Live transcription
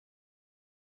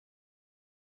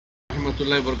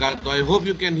warahmatullahi wabarakatuh. I hope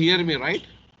you can hear me, right?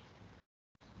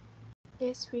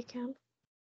 Yes, we can.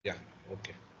 Yeah,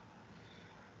 okay.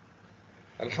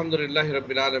 Alhamdulillahi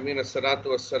Rabbil Alameen, Assalatu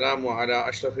Wassalamu ala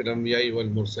Ashrafil Anbiya'i wal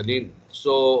Mursaleen.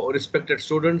 So, respected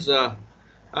students,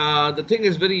 the thing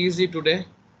is very easy today.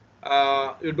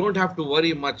 You don't have to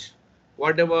worry much.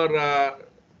 Whatever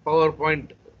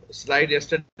PowerPoint slide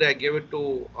yesterday, I gave it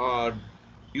to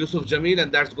Yusuf Jamil,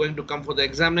 and that's going to come for the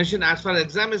examination. As far as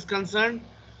exam is concerned,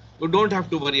 you don't have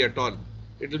to worry at all.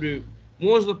 It will be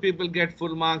most of the people get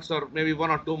full marks or maybe 1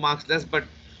 or 2 marks less, but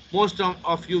most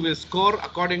of you will score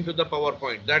according to the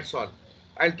PowerPoint. That's all.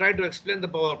 I'll try to explain the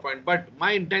PowerPoint, but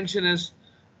my intention is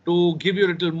to give you a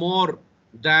little more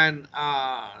than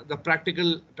the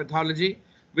practical pathology,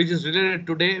 which is related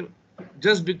today,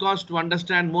 just because to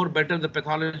understand more better the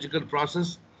pathological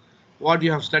process, what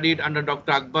you have studied under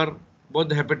Dr. Akbar, both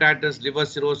the hepatitis, liver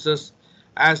cirrhosis,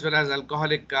 as well as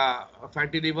alcoholic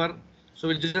fatty liver. So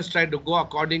we'll just try to go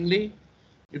accordingly.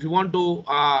 If you want to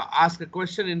ask a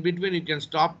question in between, you can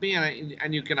stop me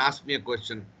and you can ask me a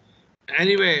question.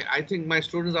 Anyway, I think my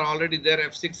students are already there,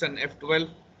 F6 and F12.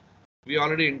 We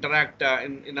already interact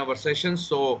in our sessions.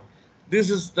 So this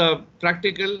is the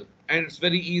practical and it's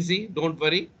very easy. Don't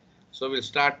worry. So we'll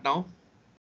start now.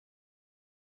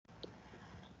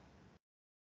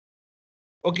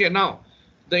 Okay, now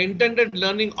the intended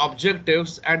learning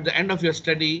objectives at the end of your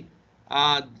study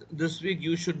this week,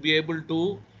 you should be able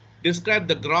to describe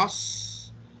the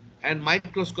gross and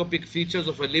microscopic features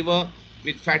of a liver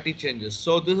with fatty changes.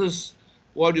 So this is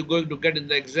what you're going to get in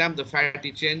the exam, the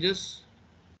fatty changes,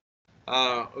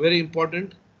 very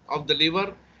important, of the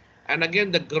liver. And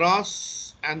again, the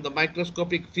gross and the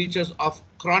microscopic features of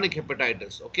chronic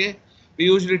hepatitis. Okay, we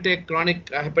usually take chronic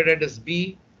hepatitis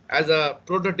B as a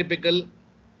prototypical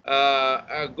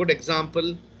a good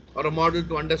example or a model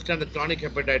to understand the chronic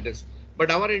hepatitis.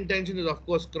 But our intention is, of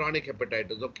course, chronic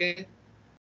hepatitis. Okay,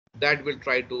 that we'll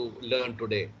try to learn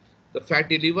today. The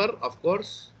fatty liver, of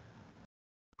course,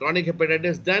 chronic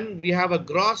hepatitis. Then we have a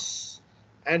gross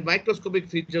and microscopic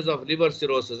features of liver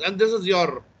cirrhosis. And this is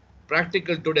your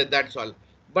practical today, that's all.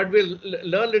 But we'll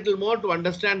learn a little more to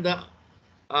understand the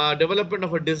development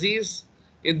of a disease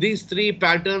in these three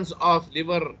patterns of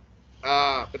liver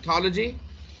pathology,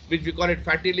 which we call it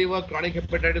fatty liver, chronic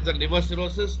hepatitis, and liver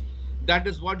cirrhosis. That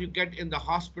is what you get in the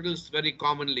hospitals very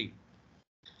commonly.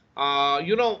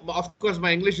 Of course,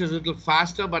 my English is a little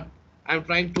faster, but I'm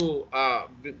trying to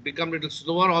become a little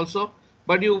slower also.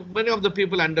 But many of the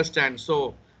people understand,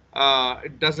 so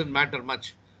it doesn't matter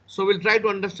much. So we'll try to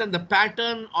understand the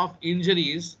pattern of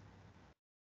injuries.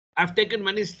 I've taken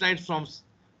many slides from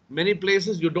many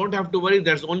places. You don't have to worry.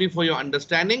 That's only for your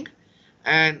understanding.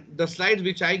 And the slides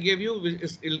which I gave you,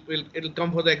 it'll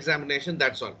come for the examination.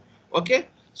 That's all. Okay.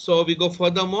 So we go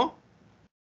furthermore.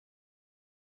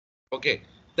 Okay.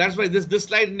 That's why this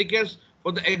slide indicates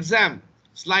for the exam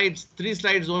slides, 3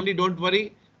 slides only. Don't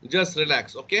worry. Just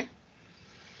relax. Okay.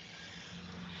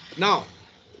 Now,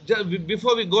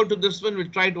 before we go to this one, we'll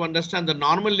try to understand the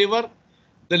normal liver.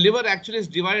 The liver actually is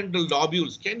divided into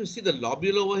lobules. Can you see the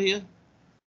lobule over here?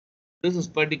 This is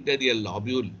particularly a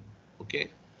lobule. Okay.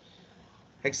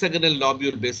 Hexagonal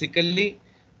lobule. Basically,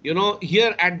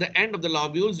 here at the end of the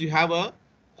lobules, you have a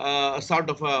sort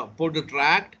of a portal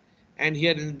tract. And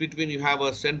here in between, you have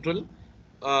a central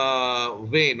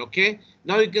vein. Okay.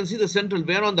 Now you can see the central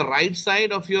vein on the right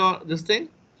side of this thing,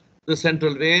 the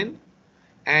central vein.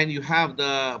 And you have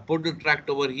the portal tract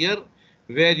over here,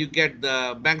 where you get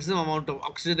the maximum amount of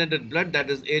oxygenated blood.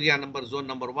 That is area zone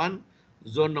number 1,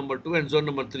 zone number 2, and zone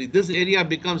number 3. This area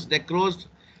becomes necrosed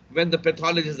when the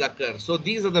pathologies occur. So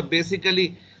these are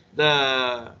basically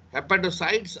the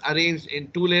hepatocytes arranged in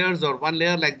 2 layers or 1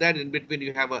 layer like that. In between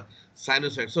you have a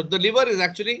sinusoid. So the liver is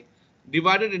actually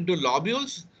divided into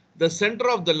lobules. The center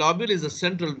of the lobule is the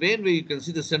central vein, where you can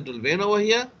see the central vein over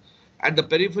here. At the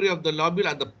periphery of the lobule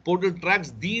are the portal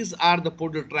tracts. These are the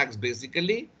portal tracts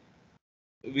basically,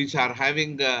 which are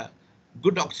having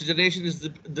good oxygenation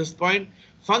at this point.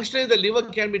 Functionally, the liver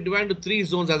can be divided into 3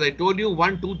 zones, as I told you,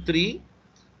 1, 2, 3.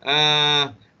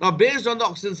 Now, based on the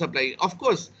oxygen supply, of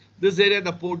course, this area,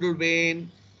 the portal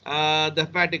vein, the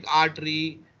hepatic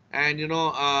artery, and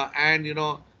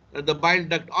the bile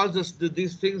duct, all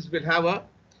these things will have a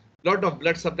lot of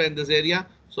blood supply in this area.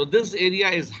 So this area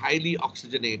is highly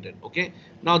oxygenated. Okay.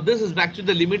 Now this is back to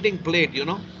the limiting plate.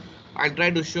 I'll try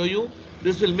to show you.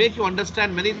 This will make you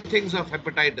understand many things of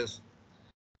hepatitis.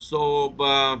 So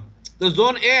the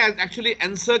zone A actually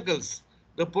encircles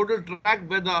the portal tract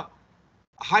where the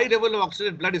high level of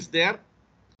oxygenated blood is there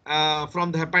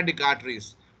from the hepatic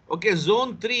arteries. Okay,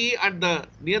 zone 3 at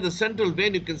near the central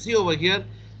vein, you can see over here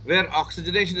where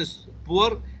oxygenation is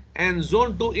poor, and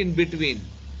zone 2 in between.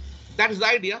 That is the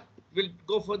idea. We'll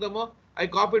go furthermore. I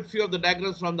copied few of the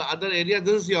diagrams from the other area.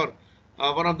 This is your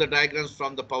one of the diagrams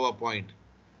from the PowerPoint.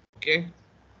 Okay.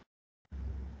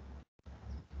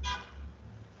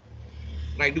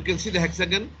 Right, you can see the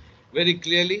hexagon very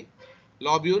clearly,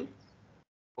 lobule.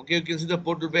 Okay, you can see the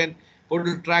portal vein,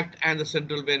 portal tract, and the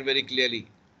central vein very clearly.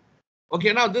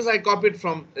 Okay, now this I copied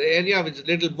from the area which is a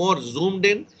little more zoomed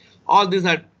in. All these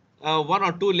are one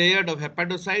or two layered of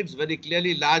hepatocytes, very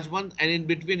clearly large ones, and in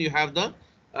between you have the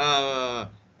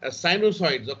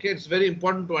sinusoids. Okay, it's very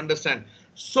important to understand.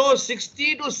 So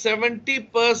 60 to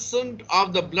 70%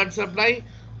 of the blood supply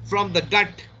from the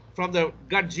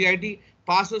gut GIT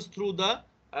passes through the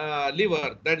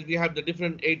liver. That we have the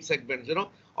different 8 segments.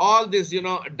 All this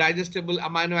digestible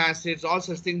amino acids, all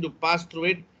such things to pass through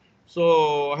it.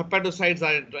 So hepatocytes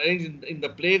are arranged in the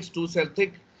plates, 2 cell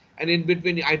thick, and in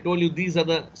between I told you these are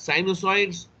the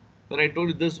sinusoids. Then I told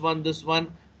you this one,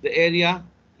 the area,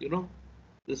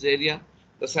 this area,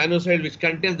 the sinusoid which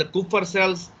contains the Kupffer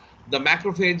cells, the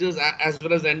macrophages, as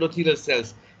well as the endothelial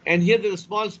cells. And here there is a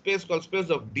small space called space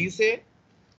of Dece,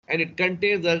 and it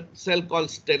contains a cell called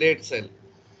stellate cell.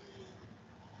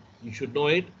 You should know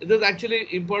it. It is actually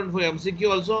important for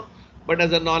MCQ also, but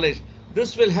as a knowledge.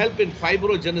 This will help in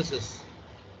fibrogenesis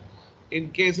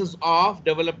in cases of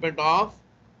development of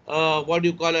what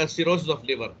you call a cirrhosis of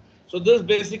liver. So this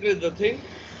basically is the thing.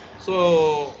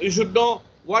 So you should know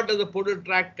what does the portal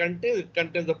tract contain. It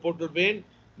contains the portal vein,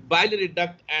 biliary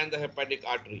duct, and the hepatic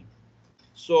artery.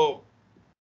 So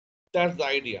that's the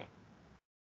idea.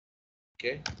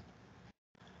 Okay.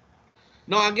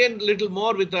 Now again, little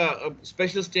more with a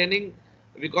special staining.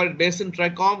 We call it basin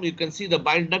trichome. You can see the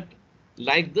bile duct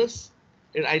like this.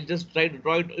 I just try to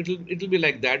draw it. It'll be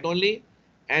like that only.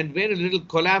 And when a little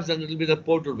collapse, then it'll be the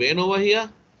portal vein over here.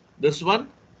 This one.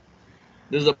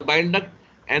 This is the bile duct,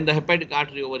 and the hepatic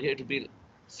artery over here. It'll be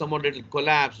somewhat little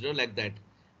collapsed, like that.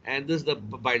 And this is the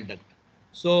bile duct.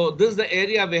 So this is the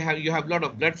area where you have a lot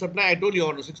of blood supply. I told you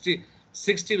almost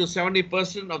 60 to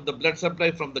 70% of the blood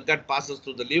supply from the gut passes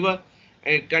through the liver,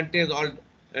 and it contains all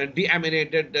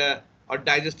deaminated or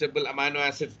digestible amino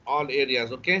acids, all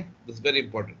areas. Okay, this is very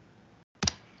important.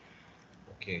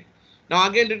 Okay, now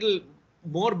again, little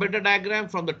more better diagram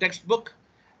from the textbook.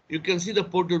 You can see the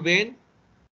portal vein.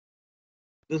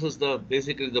 This is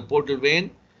basically the portal vein,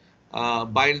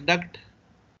 bile duct,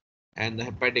 and the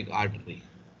hepatic artery.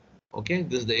 Okay,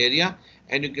 this is the area,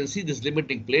 and you can see this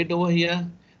limiting plate over here.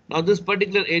 Now this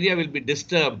particular area will be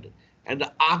disturbed, and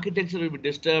the architecture will be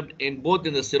disturbed in both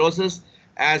in the cirrhosis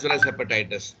as well as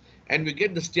hepatitis. And we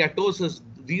get the steatosis.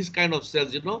 These kind of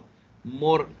cells,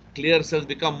 more clear cells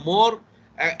become more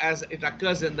as it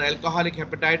occurs in the alcoholic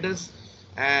hepatitis,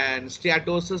 and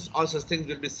steatosis. All such things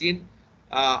will be seen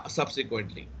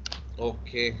subsequently.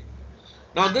 Okay.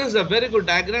 Now this is a very good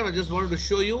diagram. I just wanted to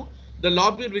show you the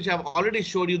lobule, which I've already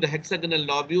showed you, the hexagonal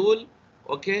lobule.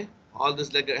 Okay, all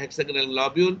this like a hexagonal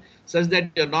lobule, such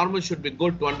that your normal should be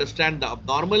good to understand the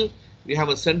abnormal. We have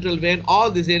a central vein.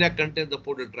 All this area contains the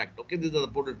portal tract. Okay, these are the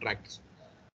portal tracts.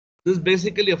 This is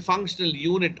basically a functional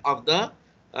unit of the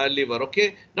liver.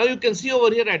 Okay, now you can see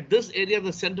over here at this area,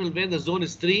 the central vein, the zone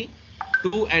is 3,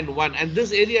 2, and 1, and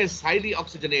this area is highly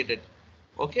oxygenated.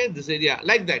 Okay, this area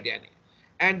like that, yani.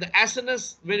 And the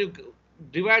acinus, when you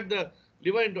divide the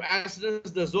liver into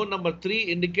acinus, the zone number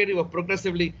 3 indicative of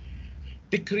progressively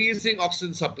decreasing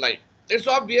oxygen supply. It's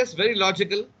obvious, very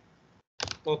logical.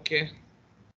 Okay.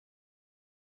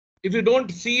 If you don't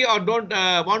see or don't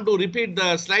want to repeat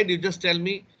the slide, you just tell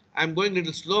me. I'm going a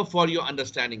little slow for your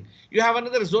understanding. You have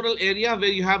another zonal area where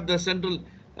you have the central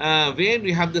vein.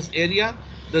 We have this area,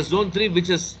 the zone 3, which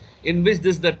is in which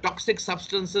the toxic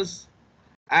substances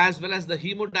as well as the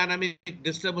hemodynamic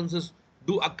disturbances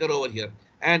do occur over here.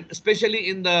 And especially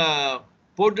in the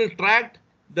portal tract,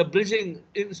 the bridging,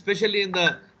 especially in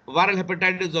the viral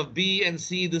hepatitis of B and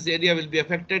C, this area will be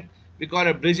affected. We call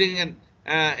it bridging and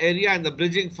area, and the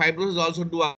bridging fibrosis also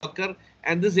do occur.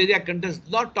 And this area contains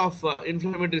lot of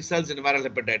inflammatory cells in viral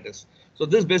hepatitis. So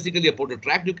this is basically a portal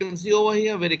tract. You can see over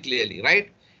here very clearly,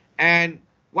 right? And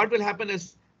what will happen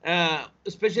is,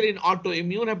 especially in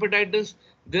autoimmune hepatitis,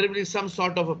 there will be some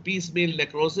sort of a piecemeal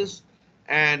necrosis,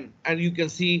 and you can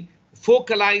see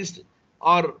focalized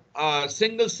or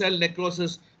single cell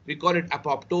necrosis. We call it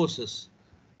apoptosis.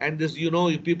 And this,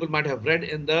 people might have read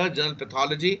in the journal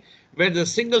pathology, where the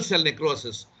single cell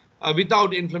necrosis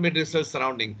without inflammatory cells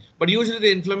surrounding. But usually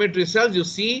the inflammatory cells you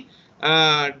see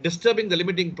disturbing the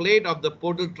limiting plate of the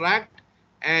portal tract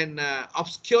and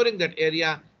obscuring that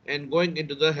area and going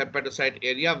into the hepatocyte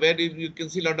area, where you can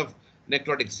see a lot of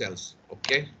necrotic cells.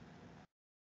 Okay.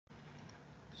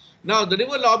 Now, the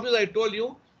liver lobules, I told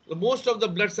you, the most of the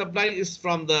blood supply is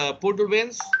from the portal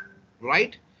veins,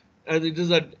 right? It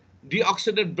is a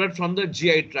deoxygenated blood from the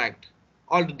GI tract,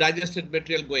 all the digested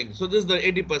material going. So this is the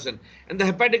 80%, and the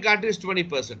hepatic artery is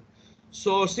 20%.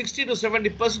 So 60 to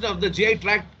 70% of the GI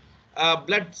tract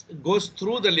blood goes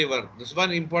through the liver. This is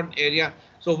one important area.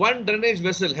 So one drainage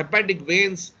vessel, hepatic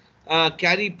veins,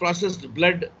 carry processed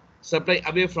blood supply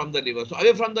away from the liver. So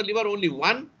away from the liver, only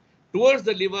one. Towards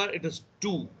the liver, it is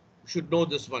two. You should know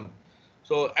this one.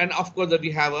 So, and of course, that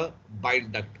we have a bile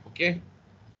duct. Okay.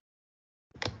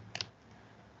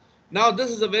 Now, this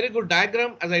is a very good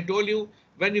diagram. As I told you,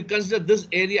 when you consider this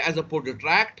area as a portal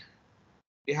tract,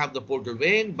 we have the portal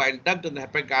vein, bile duct, and the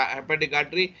hepatic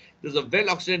artery. There's a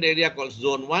well-oxygenated area called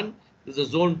zone 1. There's a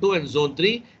zone 2 and zone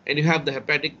 3, and you have the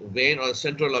hepatic vein or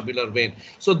central lobular vein.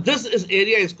 So this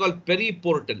area is called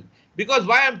periportal. Because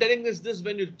why I'm telling this,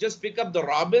 when you just pick up the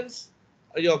Robbins,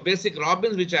 your basic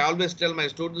Robbins, which I always tell my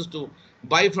students to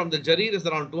buy from the Jarir, is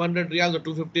around 200 riyals or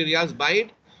 250 riyals, buy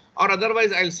it. Or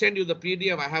otherwise, I'll send you the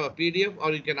PDF. I have a PDF,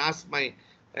 or you can ask my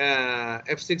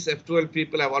F6, F12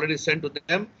 people. I've already sent to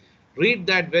them. Read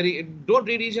that don't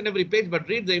read each and every page, but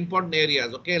read the important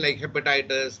areas, okay, like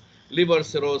hepatitis, liver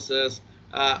cirrhosis,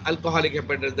 alcoholic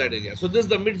hepatitis, that area. So this is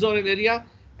the mid-zonal area,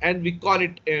 and we call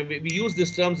it, we use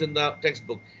these terms in the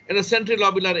textbook. In the central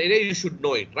lobular area, you should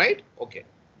know it, right? Okay.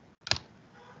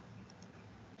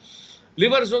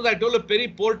 Liver zones, I told you,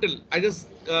 periportal. I just,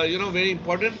 very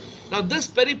important. Now, this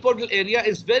periportal area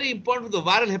is very important for the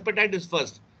viral hepatitis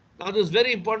first. Now, this is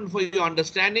very important for your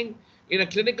understanding. In a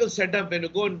clinical setup, when you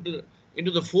go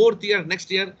into the 4th year,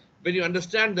 next year, when you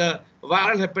understand the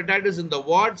viral hepatitis in the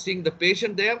ward, seeing the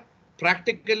patient there,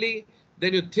 practically,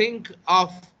 then you think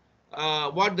of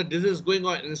what the disease is going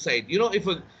on inside. You know,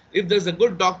 if there's a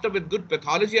good doctor with good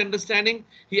pathology understanding,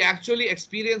 he actually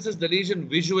experiences the lesion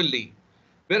visually.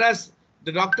 Whereas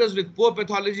the doctors with poor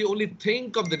pathology only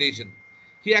think of the lesion.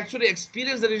 He actually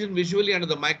experiences the lesion visually under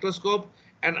the microscope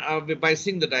and by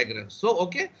seeing the diagrams. So,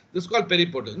 okay, this is called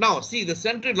periportal. Now, see the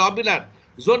central lobular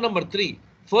zone number 3,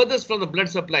 furthest from the blood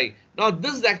supply. Now,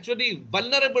 this is actually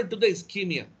vulnerable to the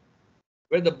ischemia,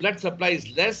 where the blood supply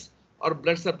is less or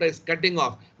blood supply is cutting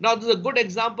off. Now, this is a good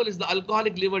example is the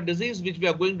alcoholic liver disease, which we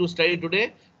are going to study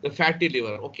today, the fatty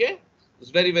liver. Okay,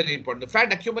 it's very, very important. The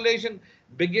fat accumulation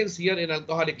begins here in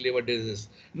alcoholic liver disease.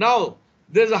 Now,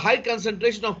 there's a high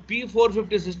concentration of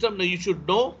P450 system. Now, you should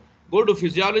know. Go to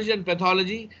physiology and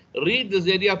pathology, read this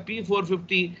area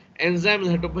P450 enzymes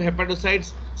and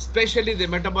hepatocytes, especially the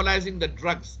metabolizing the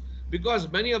drugs,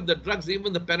 because many of the drugs,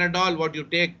 even the Panadol, what you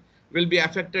take, will be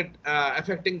affecting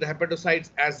the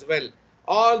hepatocytes as well.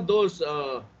 All those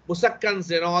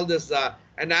musakkans and all this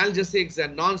analgesics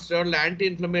and non-steroidal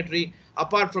anti-inflammatory,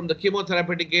 apart from the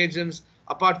chemotherapeutic agents,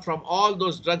 apart from all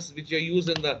those drugs which are used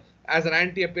as an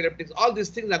anti-epileptics, all these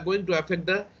things are going to affect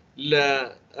the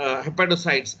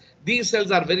hepatocytes. These cells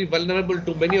are very vulnerable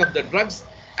to many of the drugs,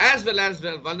 as well as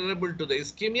vulnerable to the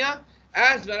ischemia,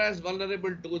 as well as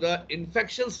vulnerable to the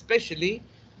infection, especially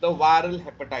the viral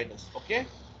hepatitis. Okay,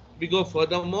 we go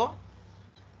furthermore.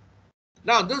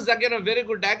 Now, this is again a very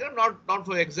good diagram, not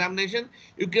for examination.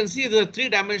 You can see the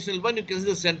 3-dimensional one. You can see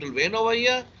the central vein over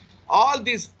here. All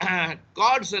these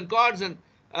cords and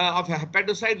of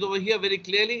hepatocytes over here very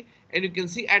clearly, and you can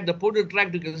see at the portal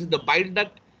tract, you can see the bile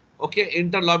duct. Okay,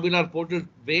 interlobular portal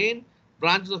vein,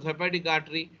 branches of hepatic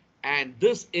artery, and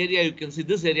this area, you can see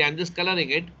this area, I'm just coloring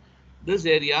it. This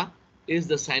area is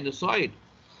the sinusoid,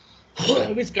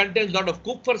 which contains a lot of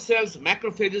Kupffer cells,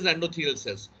 macrophages, and endothelial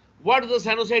cells. What does the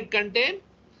sinusoid contain?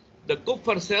 The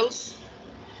Kupffer cells,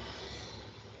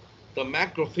 the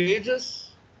macrophages,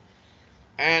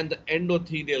 and the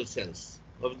endothelial cells.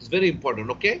 It's very important,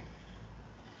 okay?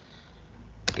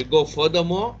 We go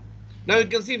furthermore. Now you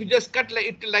can see if you just cut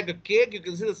it like a cake, you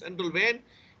can see the central vein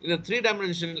in a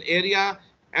 3-dimensional area,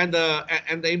 and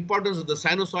the importance of the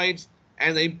sinusoids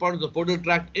and the importance of the portal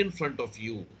tract in front of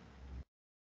you.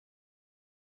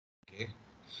 Okay.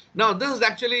 Now this is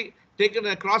actually taken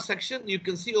a cross section. You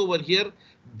can see over here,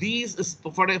 these is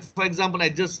for example, I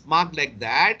just marked like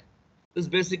that. This is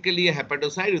basically a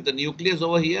hepatocyte with the nucleus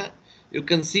over here. You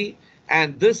can see,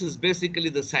 and this is basically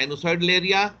the sinusoidal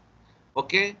area.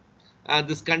 Okay.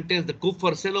 This contains the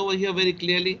Kupffer cell over here very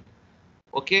clearly.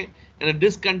 Okay, and a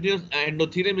discontinuous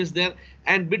endothelium is there,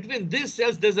 and between these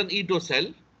cells there's an Ito cell,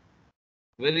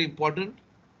 very important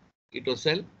Ito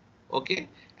cell. Okay,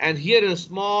 and here is a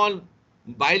small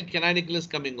bile canalicus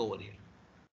coming over here.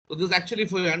 So this is actually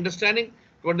for your understanding,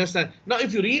 to understand. Now,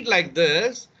 if you read like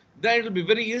this, then it will be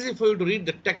very easy for you to read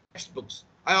the textbooks.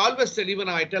 I always tell, even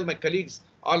I tell my colleagues,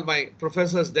 all my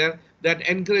professors there, that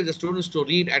encourage the students to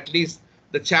read at least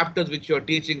the chapters which you are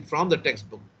teaching from the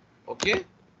textbook. Okay.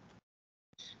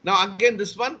 Now again,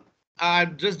 this one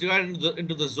I've just divided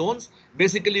into the zones.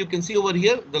 Basically, you can see over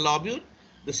here the lobule,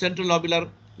 the central lobular,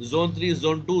 zone 3,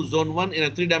 zone 2, zone 1 in a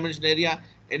 3-dimensional area,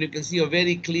 and you can see a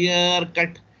very clear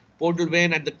cut portal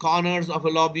vein at the corners of a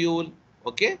lobule.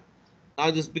 Okay.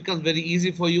 Now this becomes very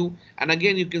easy for you. And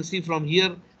again, you can see from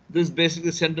here, this is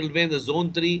basically central vein, the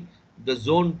zone 3, the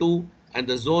zone 2, and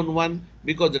the zone 1,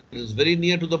 because it is very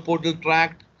near to the portal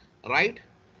tract, right?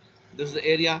 This is the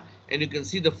area, and you can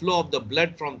see the flow of the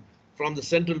blood from the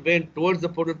central vein towards the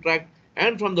portal tract,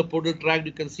 and from the portal tract,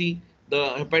 you can see the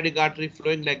hepatic artery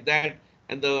flowing like that,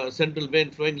 and the central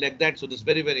vein flowing like that. So this is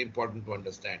very, very important to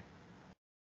understand.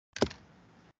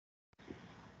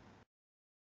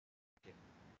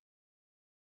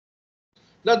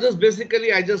 Now this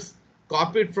basically I just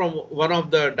copied from one of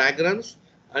the diagrams.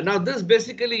 Now this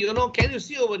basically, can you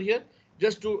see over here,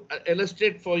 just to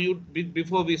illustrate for you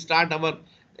before we start our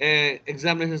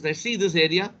examinations. I see this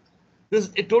area. This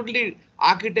totally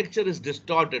architecture is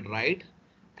distorted, right?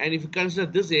 And if you consider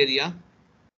this area,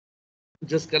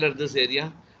 just color this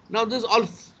area. Now this is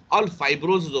all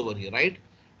fibrosis over here, right?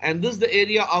 And this is the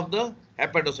area of the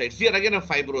hepatocytes. Here again a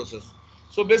fibrosis.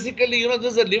 So basically,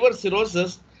 this is a liver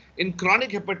cirrhosis. In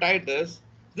chronic hepatitis,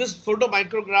 this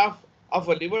photomicrograph of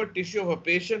a liver tissue of a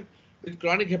patient with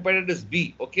chronic hepatitis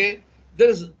B, okay? There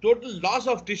is total loss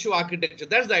of tissue architecture.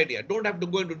 That's the idea. Don't have to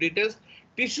go into details.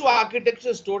 Tissue architecture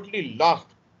is totally lost,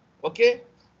 okay?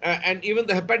 And even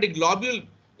the hepatic lobule,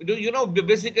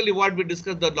 basically what we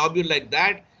discussed, the lobule like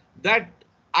that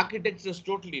architecture is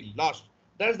totally lost.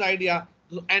 That's the idea.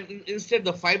 And instead,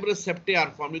 the fibrous septae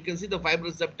are formed. You can see the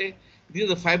fibrous septae. These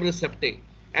are the fibrous septae,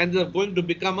 and they're going to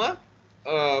become a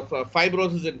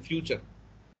fibrosis in future.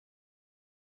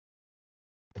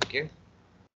 Okay.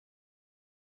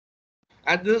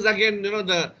 And this is again,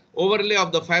 the overlay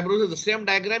of the fibrosis, the same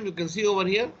diagram you can see over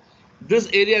here. This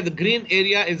area, the green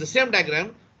area, is the same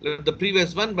diagram, the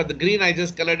previous one, but the green I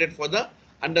just colored it for the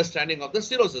understanding of the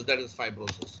cirrhosis, that is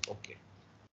fibrosis. Okay.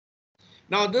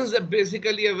 Now this is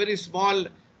basically a very small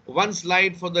one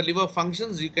slide for the liver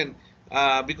functions. You can,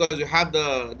 because you have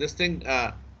this thing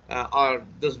or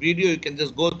this video, you can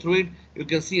just go through it. You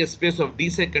can see a space of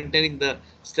DC containing the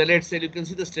stellate cell. You can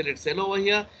see the stellate cell over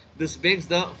here. This makes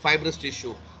the fibrous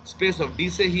tissue. Space of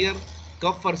DC here,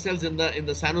 Kupffer cells in the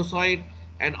sinusoid,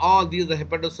 and all these are the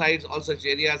hepatocytes, all such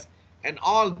areas, and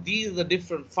all these are the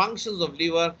different functions of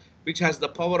liver, which has the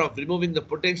power of removing the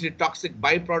potentially toxic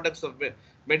byproducts of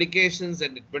medications,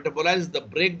 and it metabolizes the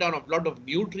breakdown of a lot of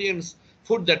nutrients,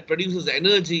 food that produces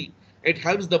energy. It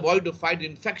helps the body to fight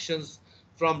infections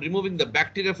from removing the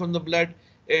bacteria from the blood.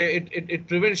 It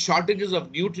prevents shortages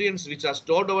of nutrients which are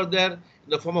stored over there in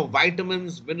the form of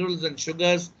vitamins, minerals, and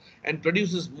sugars, and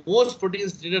produces most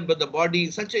proteins needed by the body.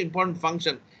 Such an important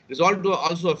function. It is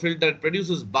also a filter. It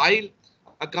produces bile,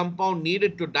 a compound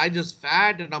needed to digest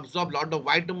fat and absorb a lot of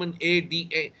vitamin A, D,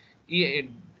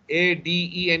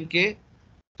 E, and K.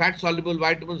 Fat-soluble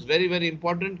vitamins, very, very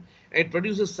important. It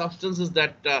produces substances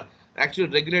that actually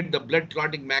regulate the blood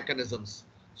clotting mechanisms.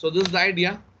 So this is the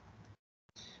idea.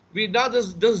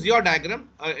 This is your diagram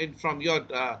from your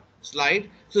slide.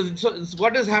 So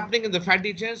what is happening in the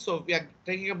fatty chain? So we are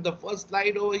taking up the first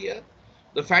slide over here.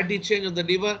 The fatty chain of the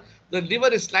liver. The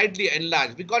liver is slightly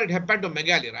enlarged. We call it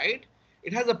hepatomegaly, right?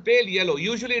 It has a pale yellow.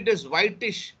 Usually it is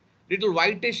whitish, little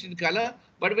whitish in color.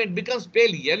 But when it becomes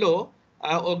pale yellow,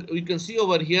 you can see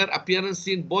over here appearance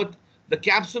seen both. The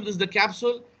capsule is the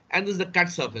capsule and this is the cut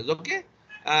surface. Okay.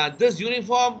 This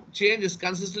uniform change is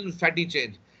consistent with fatty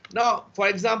change. Now, for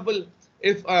example,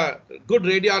 if a good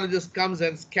radiologist comes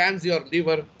and scans your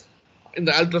liver in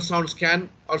the ultrasound scan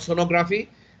or sonography,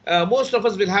 most of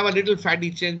us will have a little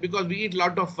fatty change because we eat a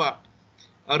lot of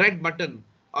red mutton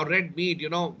or red meat.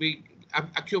 We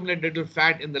accumulate little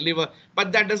fat in the liver,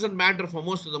 but that doesn't matter for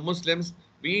most of the Muslims.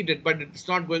 We eat it, but it's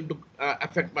not going to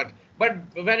affect much. But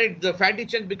when the fatty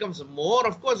chain becomes more,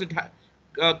 of course, it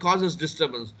causes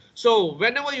disturbance. So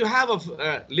whenever you have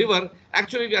a liver,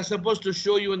 actually we are supposed to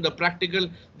show you in the practical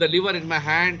the liver in my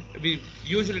hand. We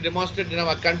usually demonstrate in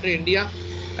our country, India.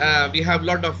 We have a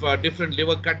lot of different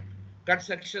liver cut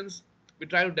sections. We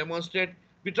try to demonstrate.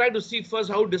 We try to see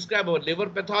first how to describe our liver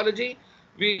pathology.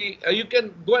 You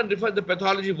can go and refer the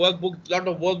pathology workbook, a lot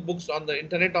of workbooks on the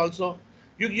internet also.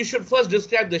 You should first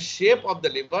describe the shape of the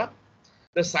liver,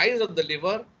 the size of the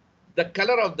liver, the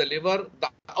color of the liver, the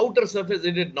outer surface,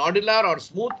 is it nodular or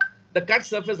smooth? The cut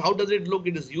surface, how does it look?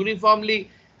 It is uniformly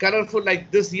colorful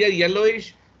like this here,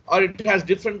 yellowish, or it has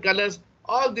different colors.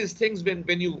 All these things when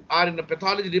you are in a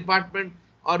pathology department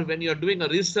or when you're doing a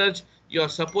research, you're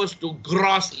supposed to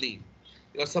grossly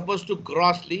You are supposed to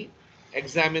grossly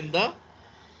examine the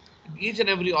each and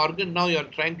every organ. Now you are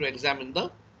trying to examine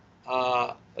the,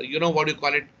 what do you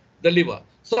call it, the liver.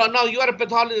 So now you are a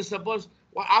pathologist. Suppose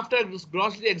after this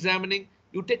grossly examining,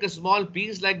 you take a small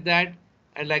piece like that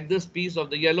and like this piece of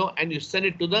the yellow and you send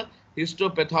it to the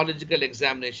histopathological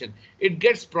examination. It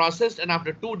gets processed and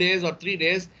after 2 days or 3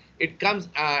 days, it comes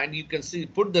and you can see,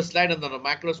 put the slide under the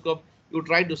microscope. You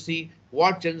try to see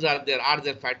what changes are there. Are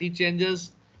there fatty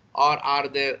changes or are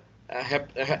there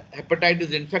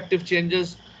hepatitis infective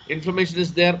changes? Inflammation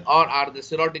is there or are the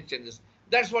cirrhotic changes?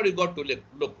 That's what you got to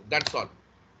look. That's all.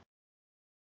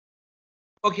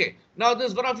 Okay, now this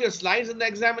is one of your slides in the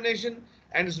examination,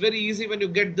 and it's very easy when you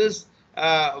get this.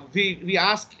 We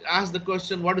ask the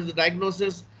question, what is the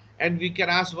diagnosis, and we can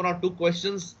ask 1 or 2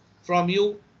 questions from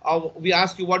you. We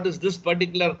ask you what is this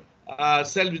particular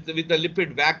cell with the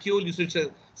lipid vacuole. You should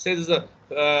say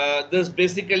this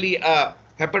basically a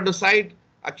hepatocyte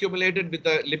accumulated with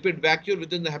a lipid vacuole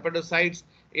within the hepatocytes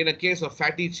in a case of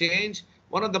fatty change.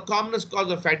 One of the commonest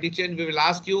cause of fatty change, we will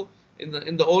ask you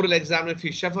in the oral exam, if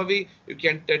you Shafavi, you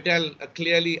can tell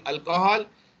clearly alcohol.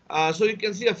 So you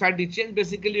can see a fatty change.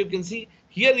 Basically, you can see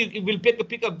here you will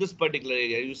pick up this particular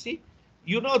area. You see,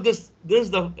 this is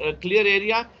the clear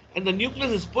area, and the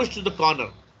nucleus is pushed to the corner,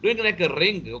 doing like a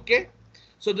ring. Okay,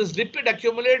 so this lipid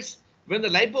accumulates when the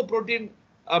lipoprotein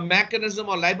mechanism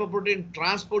or lipoprotein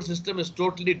transport system is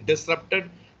totally disrupted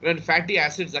when fatty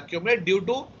acids accumulate due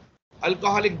to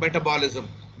alcoholic metabolism.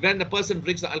 When the person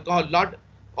drinks alcohol a lot,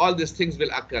 all these things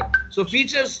will occur. So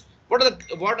features, what are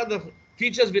the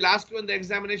features we'll ask you in the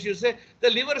examination? You say the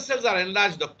liver cells are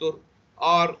enlarged, doctor,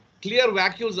 or clear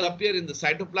vacuoles appear in the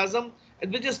cytoplasm,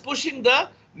 and which is pushing the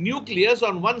nucleus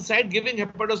on one side, giving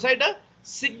hepatocyte a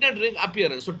signet ring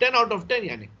appearance. So 10 out of 10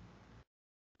 yani.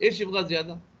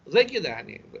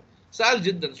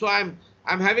 So I'm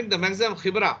having the maximum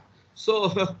khibra.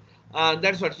 So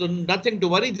that's what. So nothing to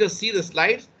worry. Just see the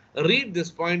slides, read these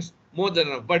points, more than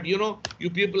enough. But you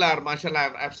people are,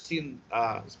 mashallah, I've seen,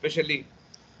 especially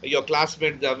your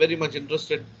classmates, they are very much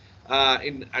interested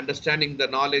in understanding the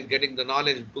knowledge, getting the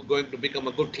knowledge, going to become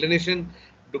a good clinician,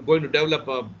 going to develop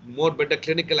a more better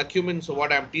clinical acumen. So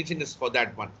what I'm teaching is for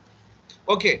that one.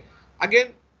 Okay,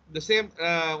 again, the same,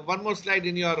 one more slide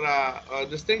in your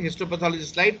this thing, histopathology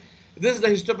slide. This is the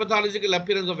histopathological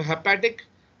appearance of hepatic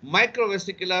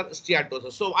microvesicular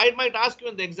steatosis. So I might ask you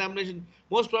in the examination,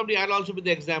 most probably I'll also be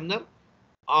the examiner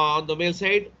on the male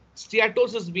side.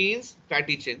 Steatosis means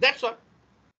fatty change. That's all.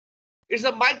 It's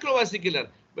a microvesicular.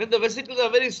 When the vesicles are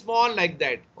very small like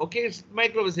that, okay, it's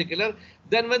microvesicular.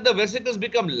 Then when the vesicles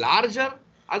become larger,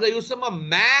 as I use some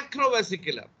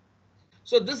macrovesicular.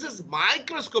 So this is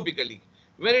microscopically.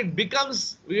 When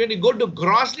you go to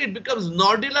grossly, it becomes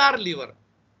nodular liver.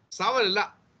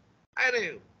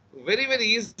 Very, very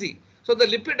easy. So the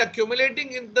lipid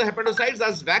accumulating in the hepatocytes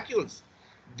as vacuoles.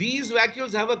 These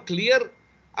vacuoles have a clear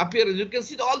appearance. You can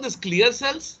see all these clear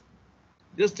cells.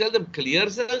 Just tell them clear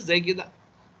cells.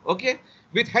 Okay.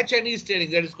 With H&E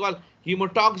staining, that is called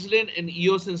hematoxylin and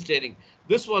eosin staining.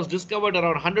 This was discovered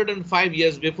around 105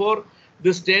 years before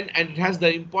this stain, and it has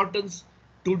the importance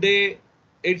today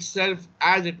itself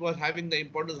as it was having the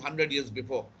importance 100 years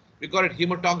before. We call it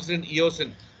hematoxylin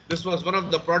eosin. This was one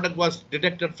of the product was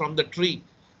detected from the tree.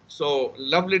 So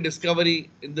lovely discovery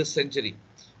in this century.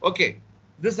 Okay,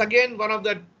 this again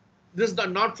this is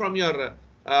not from your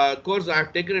course. I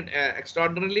have taken it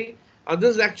extraordinarily.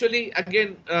 This is actually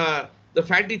again the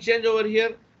fatty change over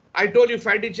here. I told you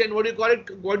fatty change. What do you call it?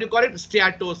 What do you call it?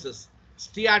 Steatosis.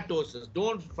 Steatosis.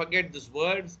 Don't forget these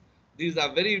words. These are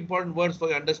very important words for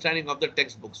your understanding of the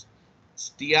textbooks.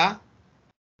 Steatosis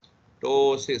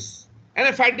and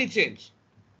a fatty change.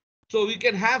 So we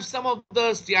can have some of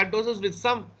the steatosis with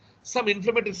some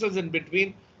inflammatory cells in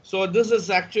between. So this is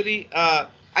actually, I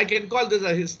can call this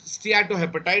a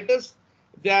steatohepatitis.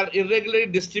 They are irregularly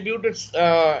distributed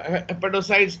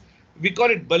hepatocytes. We call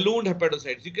it ballooned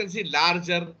hepatocytes. You can see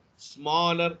larger,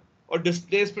 smaller, or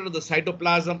displacement of the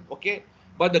cytoplasm. Okay,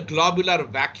 but the globular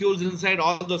vacuoles inside,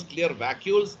 all those clear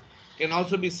vacuoles can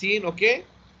also be seen. Okay,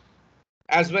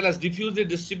 as well as diffusely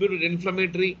distributed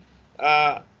inflammatory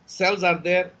cells are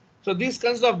there. So these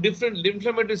kinds of different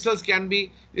inflammatory cells can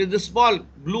be the small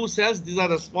blue cells. These are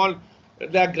the small,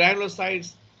 they are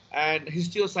granulocytes and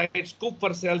histiocytes,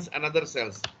 Kupffer cells and other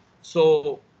cells.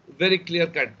 So very clear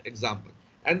cut example.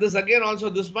 And this again also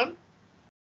this one.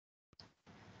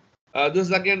 This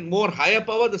is again more higher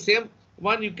power. The same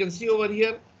one you can see over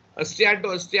here. A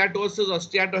steatosis or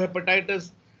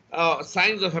steatohepatitis.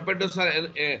 Signs of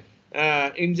hepatocellular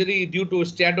injury due to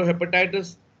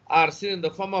steatohepatitis are seen in the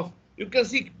form of, you can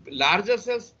see larger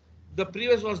cells, The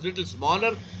previous was little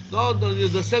smaller. Now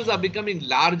the cells are becoming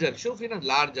larger. شوف هنا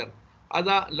larger.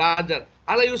 هذا larger.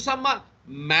 هذا يسمى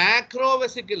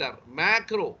macrovesicular.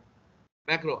 macro.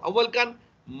 أول كان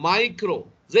micro.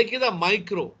 زي كده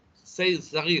micro.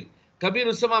 صغير. كبير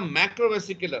يسمى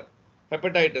macrovesicular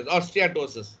hepatitis or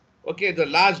steatosis. Okay, the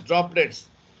large droplets.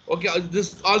 Okay,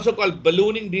 this is also called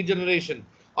ballooning degeneration,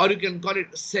 or you can call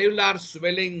it cellular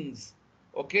swellings.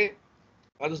 Okay,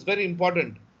 this is very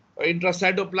important.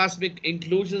 Intracytoplasmic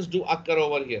inclusions do occur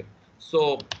over here.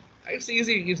 So it's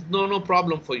easy. It's no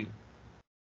problem for you.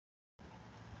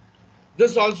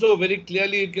 This also very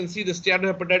clearly you can see the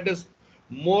steatohepatitis,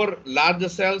 more larger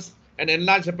cells and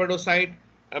enlarged hepatocyte,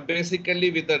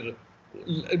 basically with a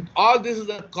all this is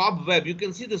a cobweb. You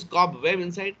can see this cobweb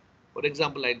inside. For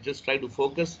example, I just try to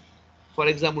focus. For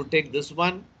example, take this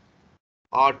one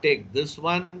or take this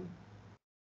one.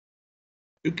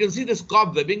 You can see this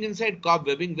cobwebbing inside,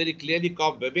 cobwebbing very clearly,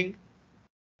 cobwebbing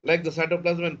like the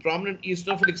cytoplasm and prominent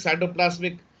eosinophilic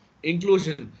cytoplasmic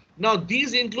inclusion. Now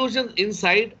these inclusions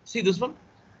inside, see this one,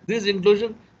 these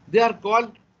inclusions, they are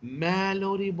called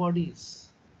Mallory bodies.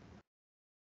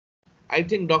 I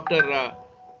think Dr.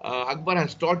 Akbar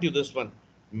has taught you this one.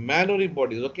 Mallory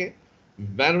bodies, okay?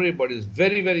 Mallory bodies,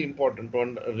 very, very important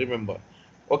to remember.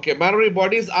 Okay, Mallory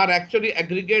bodies are actually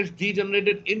aggregates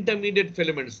degenerated intermediate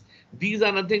filaments. These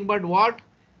are nothing but what?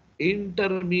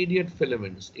 Intermediate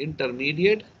filaments.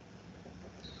 Intermediate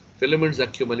filaments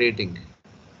accumulating.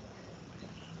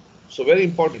 So very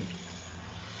important.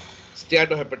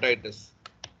 Steatohepatitis.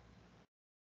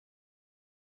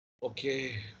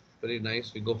 Okay, very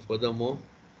nice. We go furthermore.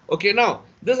 Okay, now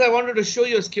this I wanted to show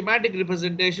you a schematic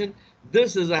representation.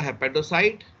 This is a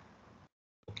hepatocyte.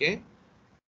 Okay.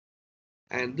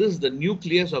 And this is the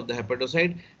nucleus of the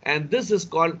hepatocyte, and this is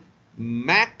called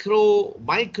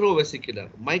microvesicular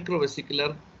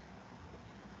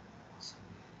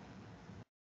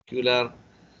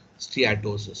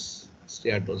steatosis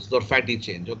or fatty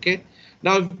change. Okay,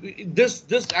 now this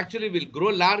actually will grow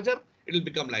larger, it will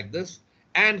become like this,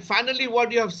 and finally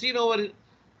what you have seen over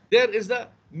there is the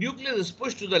nucleus is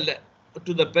pushed to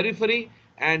the periphery,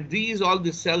 and all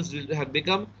these cells will have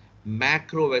become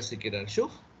macrovesicular. Sure.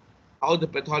 How the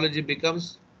pathology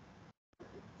becomes,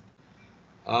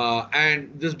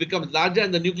 and this becomes larger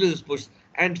and the nucleus is pushed,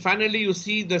 and finally you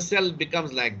see the cell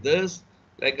becomes like this,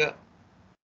 like a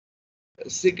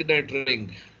signet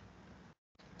ring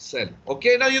cell.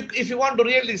 Okay, now if you want to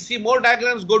really see more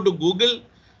diagrams, go to Google,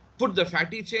 put the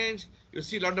fatty change, you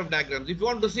see a lot of diagrams. If you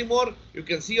want to see more, you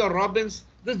can see your Robbins.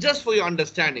 This is just for your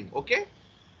understanding. Okay,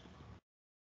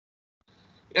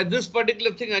 yeah, this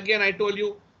particular thing again I told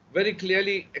you very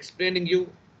clearly, explaining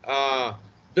you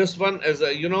this one as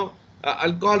a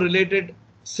alcohol related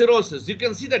cirrhosis. You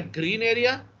can see that green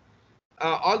area,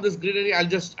 all this green area. I'll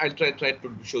try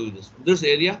to show you this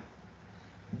area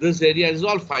is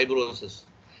all fibrosis,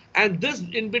 and this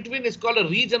in between is called a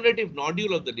regenerative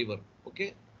nodule of the liver.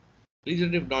 Okay,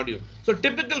 regenerative nodule. So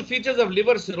typical features of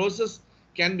liver cirrhosis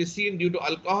can be seen due to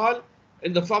alcohol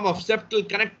in the form of septal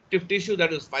connective tissue,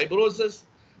 that is fibrosis.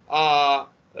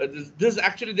 This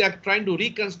actually they are trying to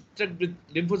reconstruct with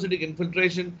lymphocytic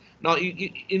infiltration. Now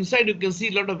inside you can see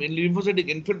a lot of lymphocytic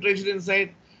infiltration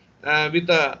inside with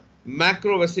a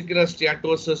macrovesicular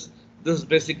steatosis. This is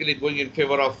basically going in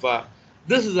favor of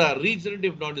this is a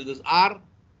regenerative nodule. This are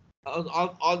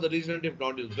all the regenerative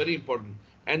nodules, very important.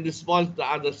 And the small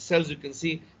are the cells you can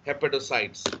see,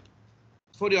 hepatocytes.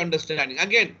 For your understanding,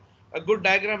 again a good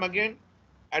diagram again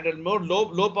at a more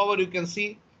low power you can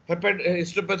see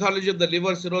histopathology of the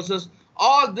liver cirrhosis.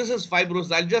 All this is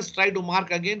fibrosis. I'll just try to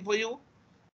mark again for you.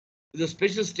 The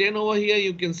special stain over here,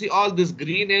 you can see all this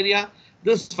green area,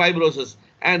 this fibrosis,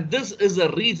 and this is a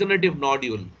regenerative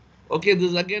nodule. Okay, this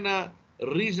is again a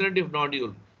regenerative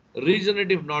nodule.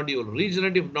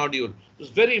 It's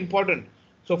very important.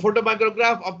 So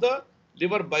photomicrograph of the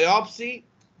liver biopsy.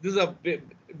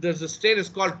 There's a stain is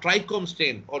called trichome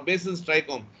stain or Bason's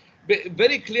trichome.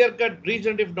 Very clear-cut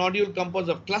regenerative nodule composed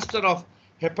of cluster of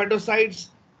hepatocytes,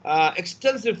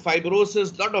 extensive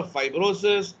fibrosis, lot of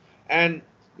fibrosis, and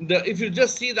if you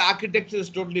just see the architecture is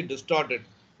totally distorted.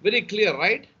 Very clear,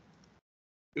 right?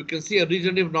 You can see a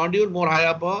regenerative nodule more high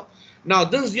up. Now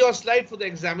this is your slide for the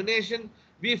examination.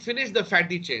 We finished the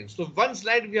fatty change. So one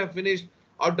slide we have finished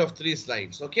out of 3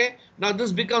 slides. Okay. Now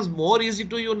this becomes more easy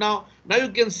to you now. Now you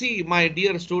can see, my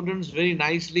dear students, very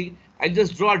nicely. I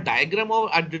just draw a diagram over.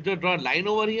 I did draw a line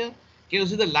over here. Can you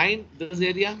see the line? This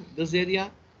area, this area,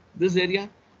 this area.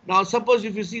 Now suppose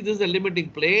if you see this is a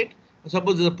limiting plate.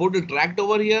 Suppose there's a portal tract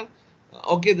over here.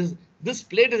 Okay, this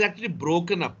plate is actually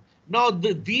broken up. Now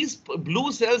these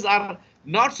blue cells are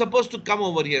not supposed to come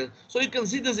over here. So you can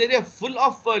see this area full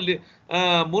of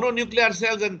mononuclear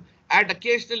cells, and at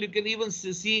occasional you can even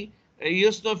see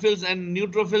eosinophils and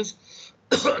neutrophils.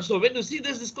 So when you see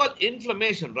this is called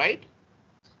inflammation, right?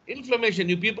 Inflammation.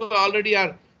 You people already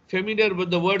are familiar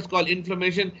with the words called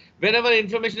inflammation. Whenever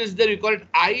inflammation is there, we call it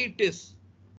itis.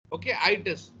 Okay,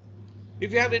 itis.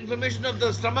 If you have inflammation of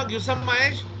the stomach, you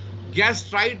Mahesh,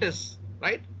 gastritis,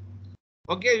 right?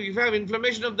 Okay, if you have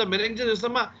inflammation of the meninges,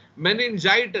 you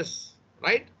meningitis,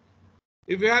 right?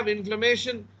 If you have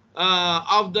inflammation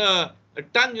of the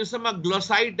tongue, you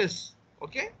glossitis,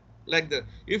 okay? Like that.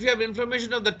 If you have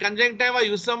inflammation of the conjunctiva,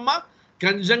 you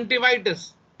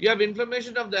conjunctivitis. You have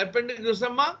inflammation of the appendix, you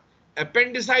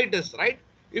appendicitis, right?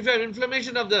 If you have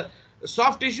inflammation of the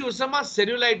soft tissue, you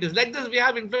cellulitis. Like this, we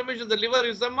have inflammation of the liver,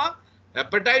 you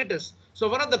hepatitis. So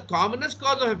one of the commonest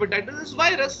cause of hepatitis is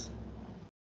virus.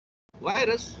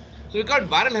 Virus. So we got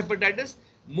viral hepatitis.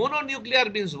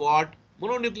 Mononuclear means what?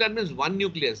 Mononuclear means one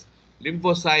nucleus.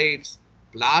 Lymphocytes,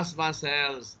 plasma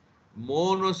cells,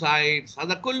 monocytes.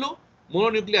 Hada kullu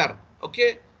mononuclear.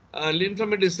 Okay.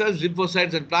 Inflammatory cells,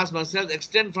 lymphocytes, and plasma cells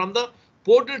extend from the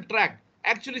portal tract.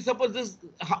 Actually, suppose this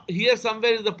here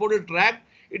somewhere is the portal tract.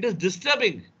 It is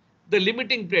disturbing the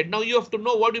limiting plate. Now you have to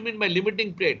know what you mean by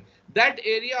limiting plate. That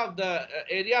area of the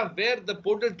area where the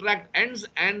portal tract ends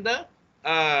and the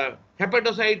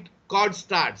hepatocyte cord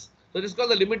starts. So this is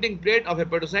called the limiting plate of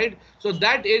hepatocyte. So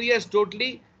that area is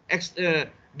totally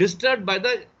disturbed by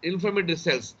the inflammatory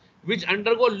cells, which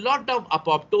undergo a lot of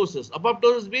apoptosis.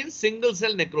 Apoptosis means single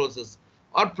cell necrosis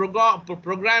or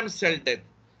programmed cell death.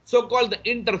 So called the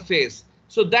interface.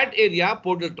 So that area,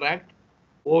 portal tract,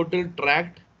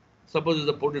 suppose is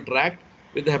the portal tract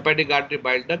with the hepatic artery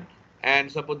bile duct, and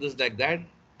suppose this like that,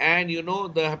 and you know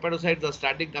the hepatocytes are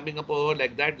starting coming up over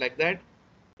like that.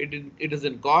 It is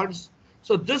in cords.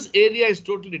 So this area is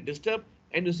totally disturbed,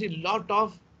 and you see lot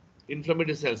of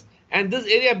inflammatory cells, and this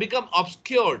area become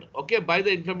obscured, okay, by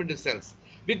the inflammatory cells.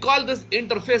 We call this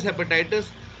interface hepatitis,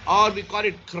 or we call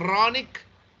it chronic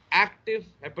active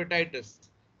hepatitis,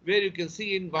 where you can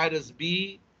see in virus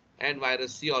B and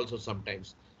virus C also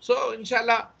sometimes. So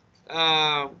inshallah,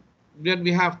 when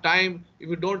we have time, if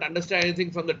you don't understand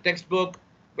anything from the textbook,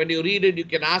 when you read it, you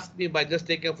can ask me by just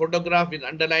taking a photograph with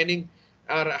underlining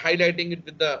or highlighting it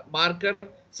with the marker,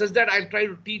 such that I'll try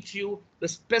to teach you the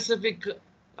specific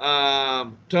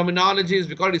terminologies.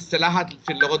 We call it istilahat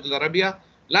في اللغة العربية.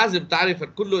 لازم تعرف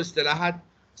كل istilahat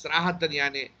صراحة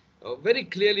يعني very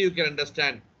clearly you can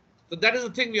understand. So that is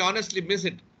the thing, we honestly miss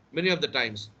it many of the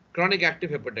times. Chronic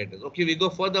active hepatitis. Okay, we go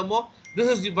furthermore. This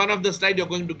is one of the slides you're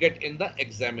going to get in the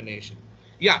examination.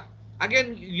 Yeah,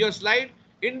 again, your slide.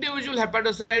 Individual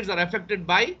hepatocytes are affected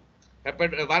by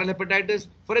viral hepatitis.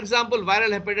 For example,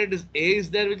 viral hepatitis A is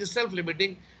there, which is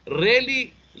self-limiting,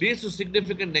 rarely leads to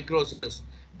significant necrosis.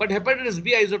 But hepatitis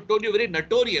B, as I told you, very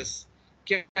notorious,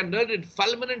 can result in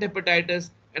fulminant hepatitis,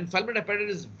 and fulminant hepatitis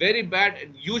is very bad,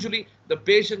 and usually the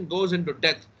patient goes into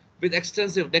death with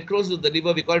extensive necrosis of the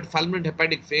liver. We call it fulminant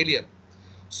hepatic failure.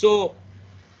 So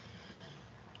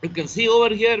you can see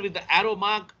over here with the arrow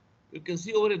mark, you can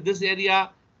see over in this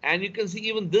area, and you can see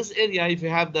even this area if you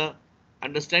have the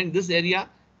understanding this area.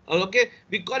 Okay,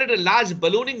 we call it a large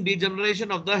ballooning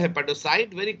degeneration of the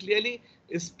hepatocyte. Very clearly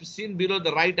is seen below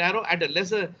the right arrow. At a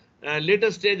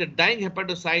later stage, a dying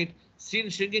hepatocyte seen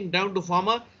shrinking down to form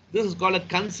a, this is called a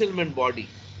concealment body.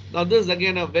 Now this is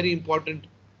again a very important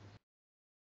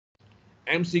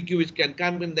MCQ which can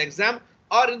come in the exam,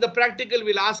 or in the practical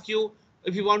we'll ask you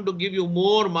if you want to give you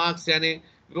more marks, if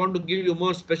you want to give you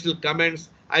more special comments,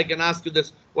 I can ask you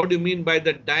this. What do you mean by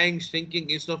the dying, shrinking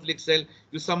eosinophilic cell?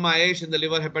 Ash in the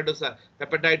liver hepatitis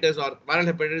or viral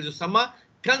hepatitis.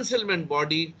 Concealment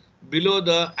body below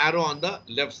the arrow on the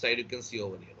left side. You can see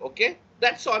over here. Okay,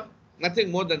 that's all.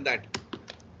 Nothing more than that.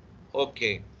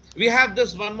 Okay, we have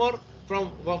this one more from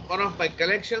one of my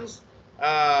collections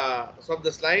of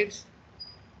the slides.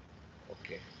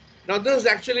 Okay, now this is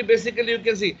actually basically you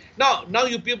can see now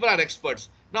you people are experts.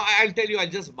 Now I'll tell you, I'll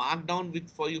just mark down with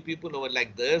for you people over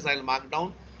like this. I'll mark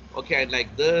down. Okay,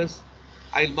 like this.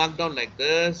 I'll mark down like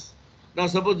this. Now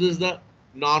suppose this is the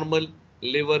normal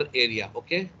liver area.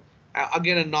 Okay,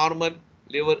 again a normal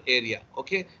liver area.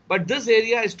 Okay, but this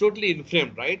area is totally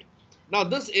inflamed, right? Now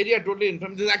this area totally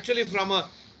inflamed. This is actually from a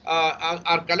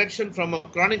our collection from a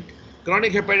chronic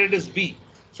hepatitis B.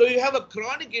 So you have a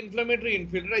chronic inflammatory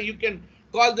infiltrate. You can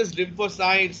call this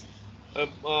lymphocytes,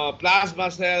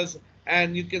 plasma cells,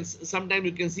 and you can sometimes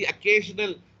you can see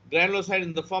occasional granulocyte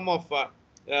in the form of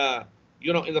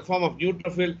in the form of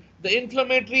neutrophil. The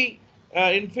inflammatory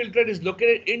infiltrate is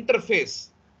located interface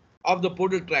of the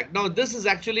portal tract. Now this is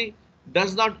actually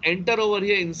does not enter over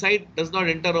here inside, does not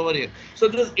enter over here. So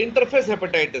this is interface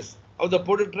hepatitis of the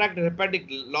portal tract hepatic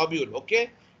lobule,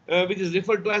 okay, which is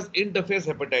referred to as interface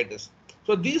hepatitis.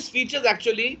 So these features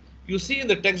actually you see in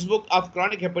the textbook of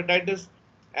chronic hepatitis,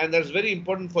 and that's very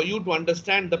important for you to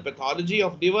understand the pathology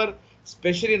of liver,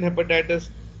 especially in hepatitis.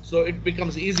 So it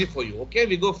becomes easy for you. Okay,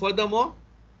 we go furthermore.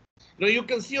 Now you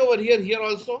can see over here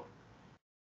also.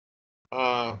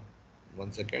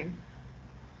 One second.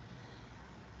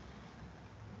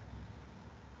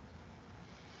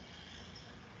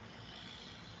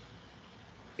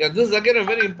 Yeah, this is again a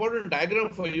very important diagram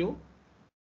for you.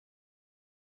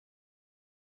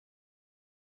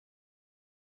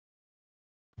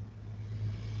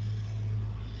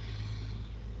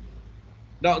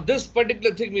 Now, this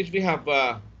particular thing which we have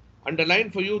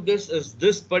underlined for you, this is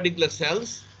this particular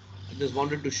cells. I just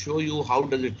wanted to show you how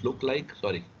does it look like.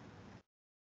 Sorry.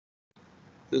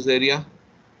 This area,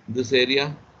 this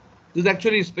area. This is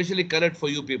actually specially colored for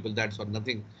you people. That's what,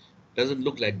 nothing doesn't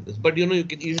look like this. But you know, you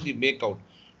can easily make out.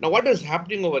 Now, what is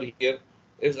happening over here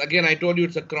is, again, I told you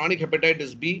it's a chronic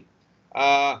hepatitis B.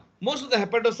 Most of the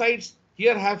hepatocytes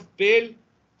here have pale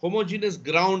homogeneous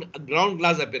ground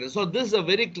glass appearance. So this is a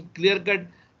very clear-cut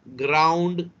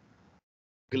ground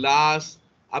glass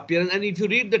appearance. And if you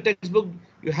read the textbook,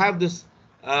 you have this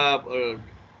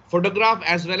photograph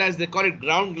as well as they call it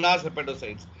ground glass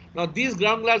hepatocytes. Now these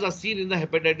ground glass are seen in the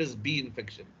hepatitis B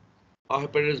infection or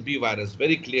hepatitis B virus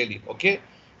very clearly. Okay.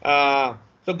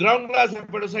 So ground glass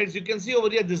hepatocytes, you can see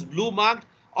over here this blue mark,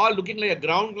 all looking like a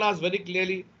ground glass very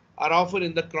clearly, are often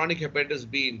in the chronic hepatitis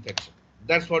B infection.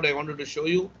 That's what I wanted to show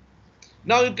you.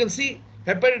 Now you can see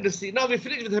hepatitis C. Now we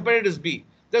finished with hepatitis B.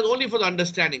 That's only for the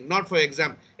understanding, not for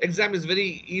exam. Exam is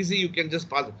very easy. You can just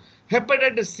pass it.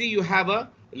 Hepatitis C, you have a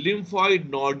lymphoid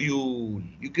nodule.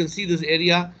 You can see this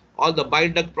area, all the bile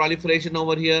duct proliferation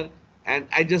over here. And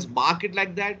I just mark it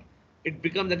like that. It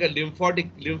becomes like a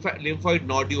lymphoid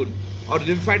nodule or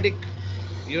lymphatic,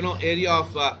 you know, area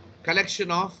of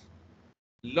collection of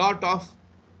lot of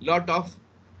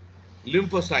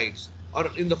lymphocytes, or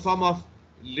in the form of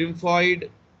lymphoid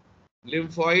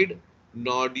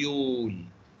nodule.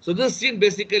 So this is seen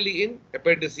basically in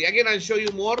hepatitis C. Again, I'll show you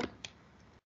more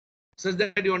such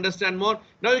that you understand more.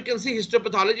 Now you can see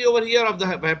histopathology over here of the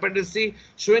hepatitis C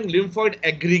showing lymphoid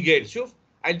aggregate. Sure,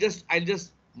 I'll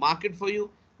just mark it for you.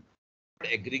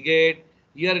 Aggregate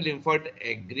here, lymphoid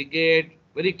aggregate,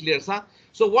 very clear, sir.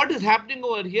 So what is happening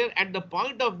over here at the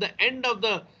point of the end of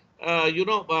the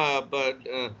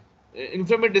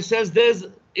inflammatory cells? There's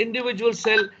individual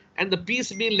cell and the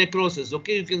piecemeal necrosis.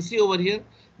 Okay, you can see over here,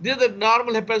 there's the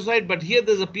normal hepatocyte, but here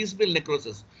there's a piecemeal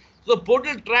necrosis. So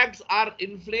portal tracts are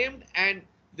inflamed and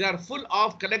they are full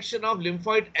of collection of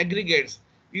lymphoid aggregates.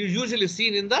 You usually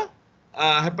seen in the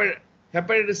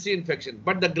hepatitis C infection,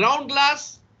 but the ground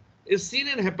glass is seen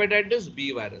in hepatitis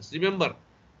B virus. Remember,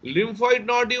 lymphoid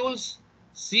nodules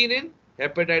seen in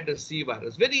hepatitis C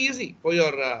virus. Very easy for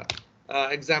your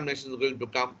examinations going to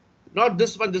come. Not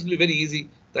this one, this will be very easy.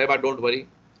 Taiba, don't worry.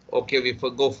 Okay, we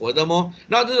go furthermore.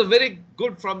 Now this is very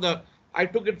good from the, I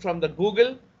took it from the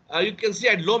Google. You can see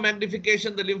at low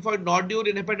magnification the lymphoid nodule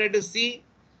in hepatitis C.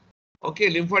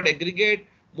 Okay, lymphoid aggregate,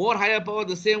 more higher power,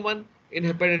 the same one in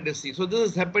hepatitis C. So this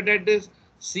is hepatitis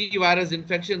C virus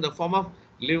infection in the form of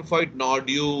lymphoid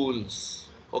nodules.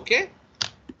 Okay,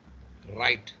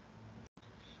 right.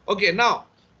 Okay, now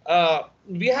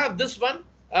we have this one,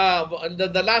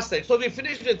 the last slide. So we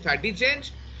finished with fatty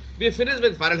change. We finished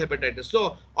with viral hepatitis.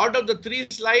 So out of the 3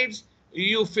 slides,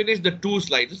 you finished the 2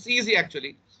 slides. It's easy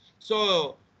actually.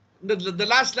 So the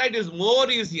last slide is more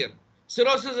easier.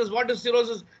 Cirrhosis is, what is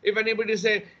cirrhosis? If anybody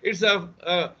say it's a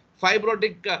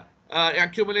fibrotic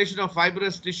accumulation of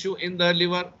fibrous tissue in the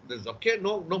liver, this is okay.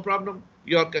 No problem.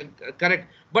 You are correct.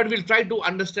 But we'll try to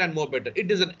understand more better.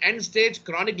 It is an end-stage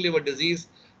chronic liver disease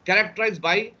characterized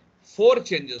by 4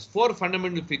 changes, 4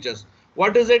 fundamental features.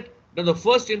 What is it? Now, the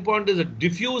first important is a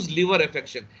diffuse liver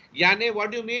affection. Yane,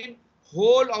 what do you mean?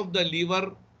 Whole of the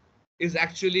liver is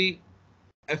actually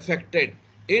affected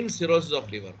in cirrhosis of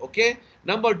liver. Okay.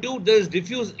 Number 2, there is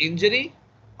diffuse injury.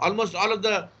 Almost all of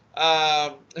the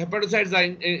hepatocytes are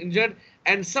injured,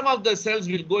 and some of the cells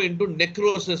will go into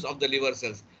necrosis of the liver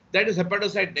cells. That is,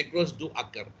 hepatocyte necrosis do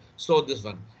occur. So this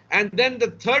one. And then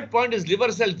the third point is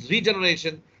liver cell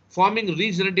regeneration, forming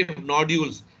regenerative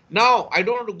nodules. Now, I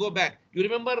don't want to go back. You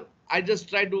remember, I just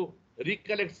tried to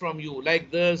recollect from you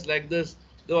like this.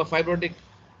 There were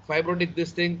fibrotic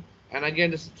this thing. And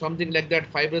again, it's something like that,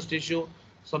 fibrous tissue,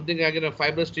 something again a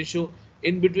fibrous tissue.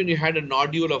 In between, you had a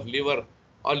nodule of liver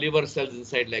or liver cells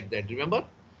inside like that. Remember?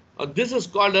 This is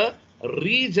called a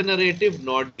regenerative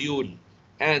nodule.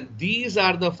 And these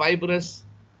are the fibrous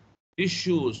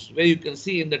tissues where you can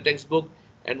see in the textbook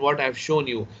and what I've shown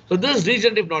you. So this is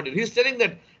regenerative nodule. He's telling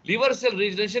that liver cell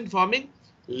regeneration forming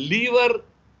liver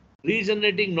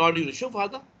regenerating nodule. Show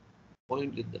father.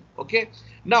 Point with them. Okay.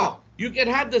 Now you can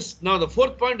have this. Now the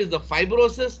fourth point is the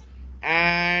fibrosis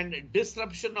and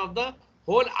disruption of the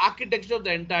whole architecture of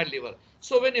the entire liver.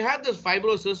 So when you have this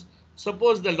fibrosis,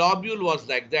 suppose the lobule was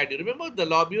like that. You remember the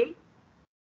lobule?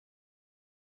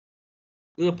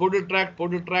 There's a portal tract,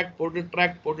 portal tract, portal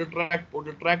tract, portal tract,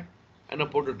 portal tract, and a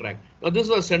portal tract. Now this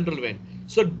was central vein.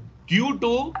 So due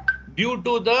to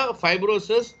the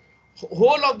fibrosis,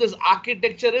 whole of this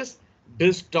architecture is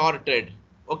distorted.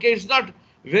 Okay, it's not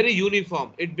very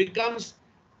uniform. It becomes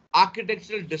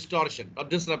architectural distortion or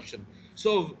disruption.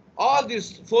 So all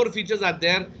these four features are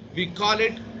there. We call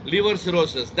it liver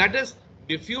cirrhosis. That is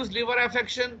diffuse liver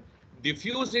affection,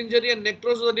 diffuse injury and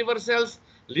necrosis of the liver cells,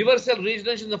 liver cell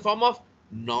regeneration in the form of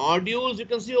nodules. You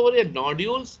can see over here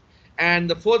nodules. And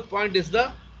the fourth point is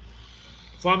the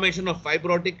formation of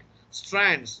fibrotic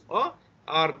strands or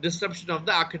disruption of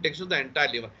the architecture of the entire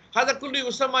liver. Hada could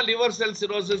you some liver cell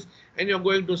cirrhosis, and you're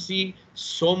going to see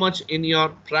so much in your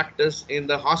practice in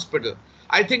the hospital.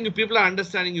 I think you people are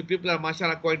understanding. You people are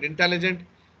mashallah quite intelligent.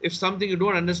 If something you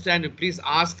don't understand, you please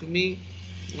ask me.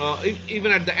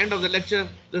 Even at the end of the lecture,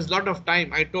 there's a lot of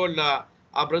time. I told our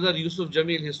brother Yusuf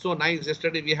Jamil, he's so nice.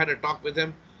 Yesterday we had a talk with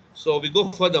him, so we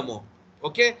go furthermore.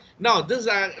 Okay. Now this is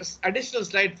an additional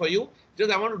slide for you.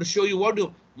 Just I wanted to show you what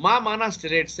do mana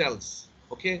stellate cells.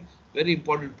 Okay, very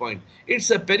important point.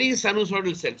 It's a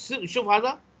perisinusoidal cell.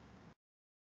 Shubhada,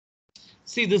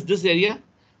 see this area.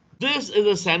 This is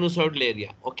a sinusoidal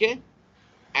area. Okay,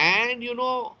 and you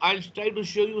know I'll try to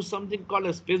show you something called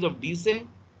a space of Dece,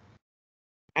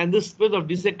 and this space of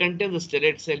Dece contains the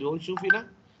stellate cell. Shufina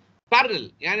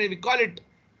parallel. Yani we call it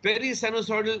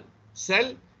perisinusoidal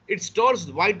cell. It stores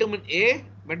vitamin A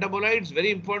metabolites.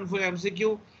 Very important for your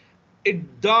MCQ.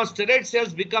 The stellate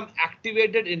cells become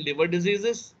activated in liver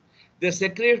diseases. They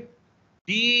secrete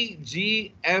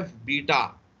TGF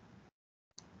beta,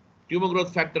 tumor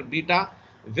growth factor beta,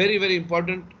 very, very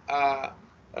important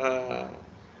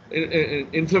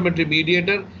inflammatory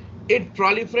mediator. It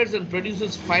proliferates and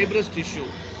produces fibrous tissue.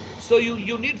 So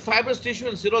you need fibrous tissue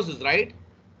in cirrhosis, right?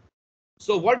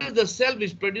 So what is the cell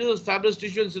which produces fibrous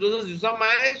tissue in cirrhosis? You saw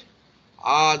Mahesh?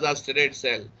 The stellate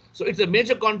cell. So it's a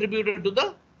major contributor to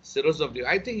the cirrhosis of liver.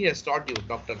 I think he has taught you,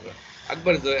 Dr.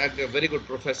 Akbar is a very good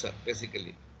professor,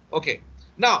 basically. Okay.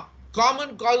 Now,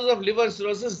 common causes of liver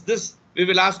cirrhosis. This we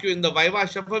will ask you in the Viva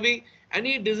Shafavi.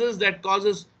 Any disease that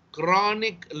causes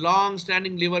chronic,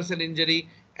 long-standing liver cell injury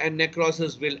and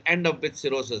necrosis will end up with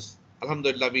cirrhosis.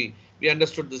 Alhamdulillah, we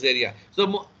understood this area.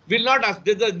 So we'll not ask.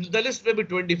 The list may be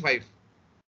 25.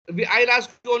 I'll ask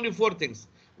you only 4 things.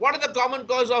 What are the common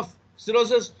cause of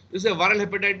cirrhosis? You say viral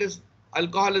hepatitis,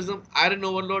 alcoholism, iron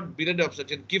overload, biliary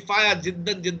obstruction. Kifaya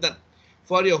jiddan.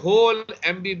 For your whole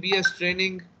MBBS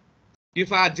training,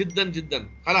 kifaya jiddan.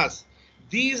 Halas.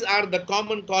 These are the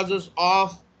common causes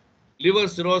of liver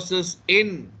cirrhosis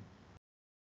in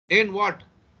what?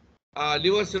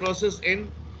 Liver cirrhosis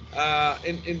in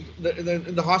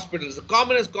the hospitals. The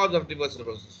commonest cause of liver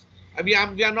cirrhosis. We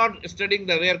are not studying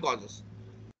the rare causes.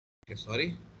 Okay,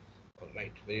 sorry. All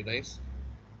right, very nice.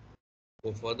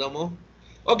 Go furthermore.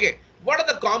 Okay, what are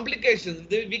the complications?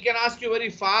 We can ask you very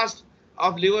fast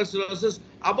of liver cirrhosis.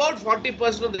 About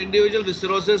 40% of the individuals with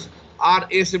cirrhosis are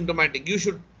asymptomatic. You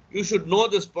should know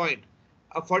this point.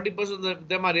 40% of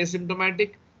them are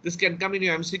asymptomatic. This can come in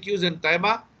your MCQs and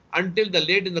Taiba until the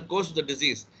late in the course of the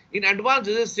disease. In advanced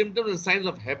disease, symptoms and signs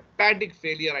of hepatic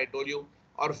failure, I told you,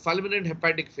 or fulminant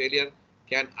hepatic failure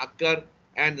can occur,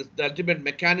 and the ultimate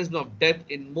mechanism of death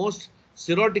in most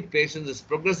cirrhotic patients is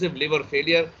progressive liver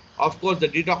failure. Of course, the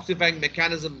detoxifying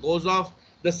mechanism goes off.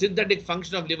 The synthetic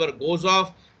function of liver goes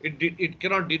off. It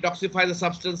cannot detoxify the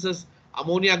substances.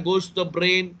 Ammonia goes to the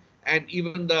brain, and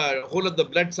even the whole of the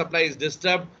blood supply is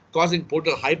disturbed, causing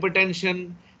portal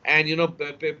hypertension. And you know,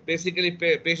 basically,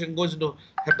 patient goes into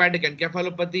hepatic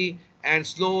encephalopathy, and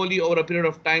slowly over a period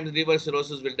of time, liver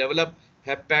cirrhosis will develop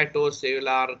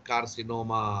hepatocellular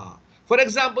carcinoma. For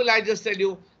example, I just tell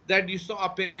you that you saw a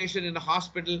patient in a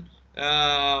hospital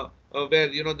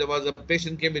where there was a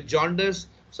patient came with jaundice,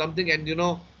 something, and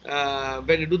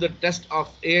when you do the test of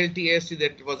ALT, AST,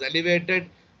 that was elevated,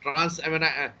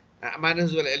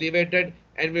 transaminases were elevated,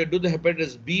 and when you do the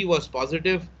hepatitis B was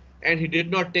positive, and he did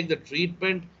not take the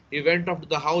treatment. He went off to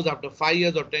the house after 5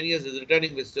 years or 10 years. He's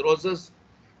returning with cirrhosis,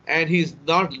 and he's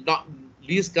not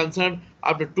least concerned.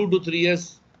 After 2 to 3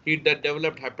 years, he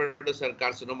developed hepatocellular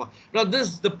carcinoma. Now, this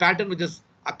is the pattern which is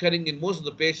occurring in most of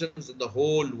the patients in the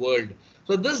whole world.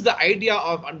 So this is the idea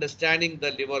of understanding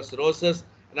the liver cirrhosis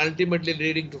and ultimately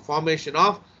leading to formation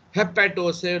of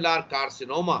hepatocellular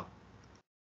carcinoma.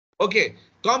 Okay,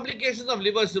 complications of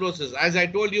liver cirrhosis. As I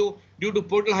told you, due to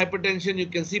portal hypertension, you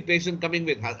can see patient coming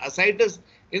with ascites.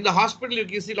 In the hospital, you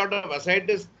can see a lot of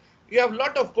ascites. You have a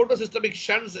lot of portosystemic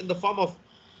shunts in the form of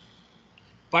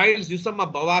piles,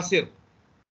 Yusama bawasir,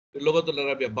 Logatul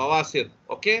Arabia, bawasir.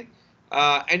 Okay,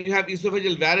 and you have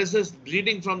esophageal varices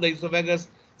bleeding from the esophagus,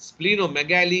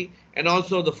 splenomegaly, and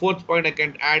also the fourth point I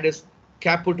can add is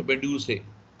caput medusae.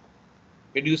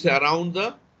 Medusae around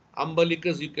the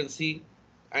umbilicus, you can see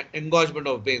engorgement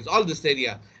of veins, all this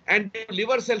area. And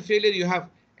liver cell failure, you have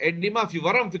edema fi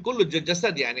waram fi kullu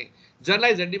jasad, yani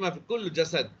generalized edema fi kullu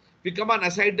jasad. We come on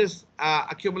ascites,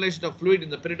 accumulation of fluid in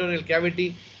the peritoneal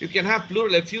cavity. You can have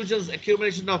pleural effusions,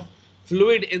 accumulation of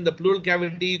fluid in the pleural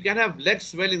cavity. You can have leg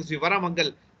swellings, fi waram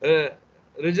angle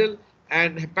rigil,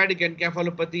 and hepatic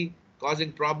encephalopathy,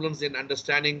 causing problems in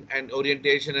understanding and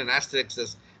orientation and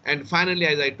asterixis. And finally,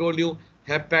 as I told you,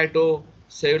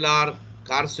 hepatocellular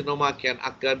carcinoma can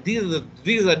occur.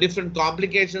 These are different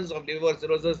complications of liver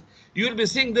cirrhosis. You will be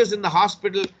seeing this in the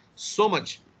hospital so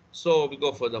much. So we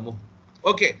go furthermore.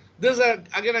 Okay, this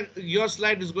again your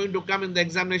slide is going to come in the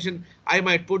examination. I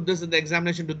might put this in the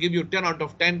examination to give you 10 out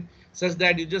of 10, such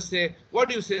that you just say, what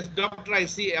do you say? Doctor, I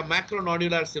see a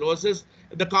macronodular cirrhosis.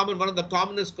 One of the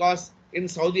commonest cause in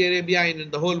Saudi Arabia and in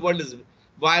the whole world is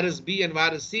virus B and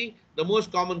virus C. The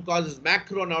most common cause is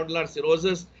macronodular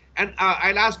cirrhosis. And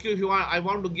I'll ask you if you want, I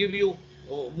want to give you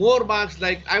more marks,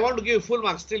 like I want to give you full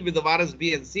marks still with the virus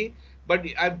B and C. But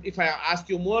if I ask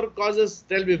you more causes,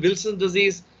 tell me Wilson's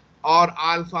disease or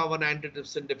alpha-1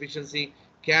 antitrypsin deficiency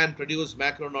can produce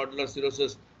macronodular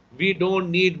cirrhosis. We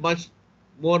don't need much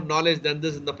more knowledge than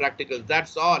this in the practicals.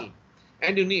 That's all.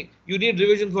 And you need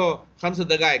revision for Khamsa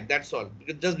Dagaik. That's all.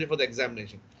 Just before the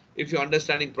examination, if you're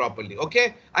understanding properly.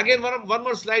 Okay. Again, one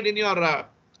more slide in your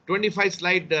 25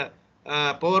 slide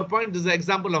PowerPoint. This is an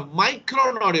example of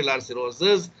micronodular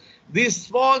cirrhosis. These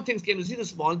small things. Can you see the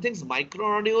small things?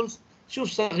 Micronodules. شوف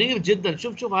صغير جدا.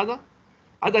 شوف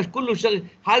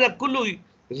هذا كله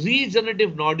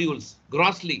regenerative nodules.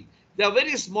 Grossly, they are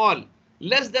very small,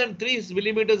 less than 3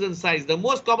 millimeters in size. The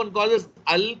most common cause is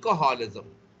alcoholism.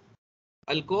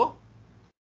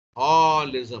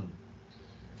 Alcoholism.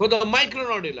 For the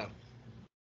micronodular.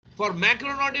 For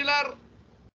macronodular,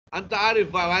 anta arif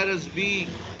virus B,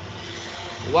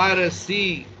 virus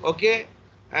C, okay,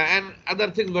 and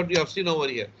other things what you have seen over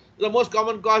here. The most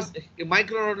common cause in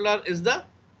micronodular is the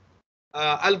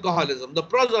alcoholism. The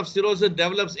process of cirrhosis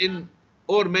develops in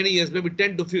over many years, maybe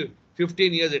 10 to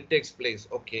 15 years it takes place.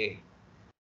 Okay.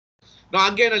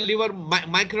 Now again, a liver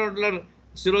micronodular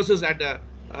cirrhosis at a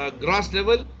gross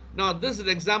level. Now this is an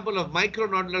example of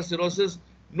micronodular cirrhosis.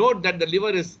 Note that the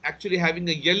liver is actually having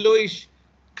a yellowish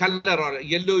color or a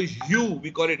yellowish hue.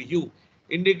 We call it hue,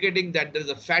 indicating that there is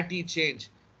a fatty change,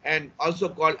 and also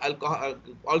called alcohol,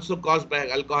 also caused by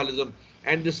alcoholism.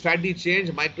 And this fatty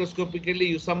change microscopically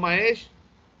you summarize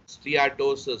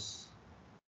steatosis.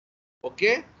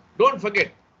 Okay, don't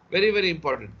forget, very, very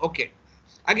important. Okay,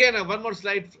 again one more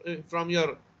slide from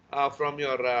your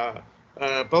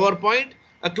PowerPoint.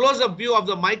 A close-up view of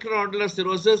the micronodular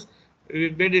cirrhosis.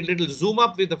 We made a little zoom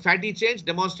up with the fatty change,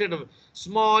 demonstrate a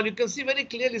small, you can see very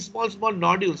clearly small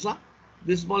nodules.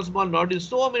 These small nodules,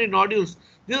 so many nodules.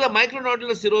 These are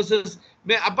micronodular cirrhosis.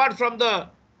 Apart from the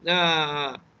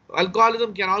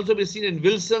alcoholism, can also be seen in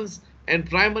Wilson's and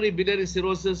primary biliary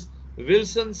cirrhosis,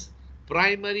 Wilson's,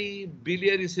 primary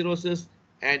biliary cirrhosis,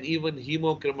 and even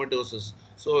hemochromatosis.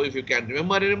 So if you can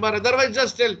remember. Otherwise,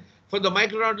 just tell for the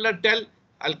micronodular, tell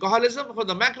alcoholism. For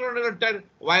the macronodular, tell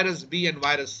virus B and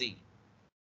virus C.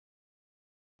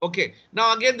 Okay,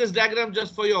 now again this diagram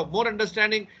just for your more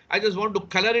understanding. I just want to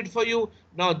color it for you.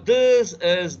 Now this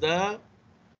is the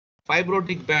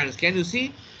fibrotic bands. Can you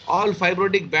see all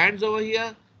fibrotic bands over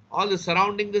here? All the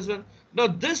surrounding this one. Now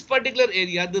this particular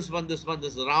area, this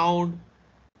round,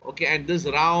 okay, and this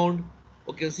round,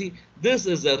 okay, see, this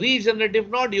is a regenerative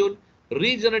nodule.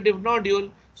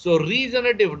 So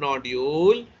regenerative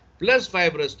nodule plus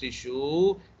fibrous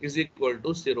tissue is equal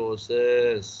to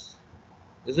cirrhosis.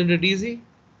 Isn't it easy?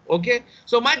 Okay,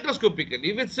 so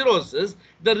microscopically with cirrhosis,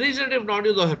 the regenerative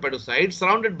nodules of hepatocytes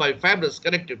surrounded by fibrous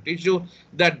connective tissue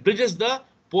that bridges the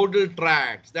portal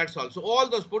tracts. That's all. So all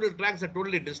those portal tracts are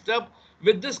totally disturbed.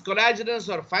 With this collagenous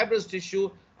or fibrous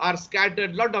tissue are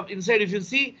scattered. Lot of inside. If you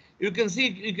can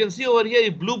see over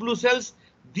here blue cells.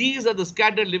 These are the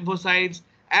scattered lymphocytes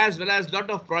as well as lot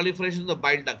of proliferation of the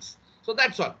bile ducts. So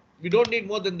that's all. We don't need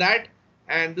more than that.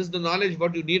 and this is the knowledge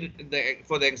what you need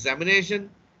for the examination.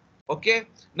 Okay.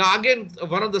 Now again,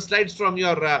 one of the slides from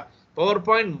your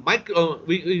PowerPoint,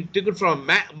 we took it from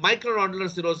micronodular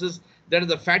cirrhosis. That is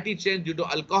the fatty change due to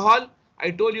alcohol.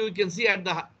 I told you, you can see at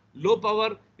the low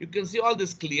power, you can see all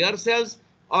these clear cells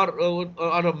or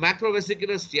a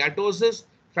macrovesicular steatosis,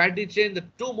 fatty change. The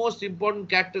two most important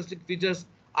characteristic features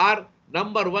are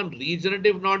number one,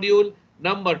 regenerative nodule,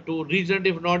 number two,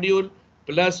 regenerative nodule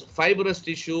plus fibrous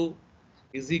tissue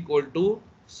is equal to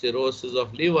cirrhosis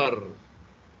of liver.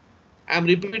 I'm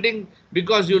repeating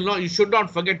because you should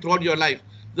not forget throughout your life.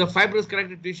 The fibrous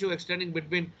connective tissue extending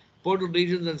between portal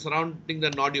regions and surrounding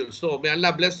the nodules. So may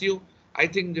Allah bless you. I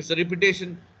think this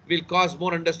repetition will cause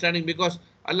more understanding because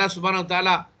Allah subhanahu wa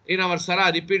ta'ala in our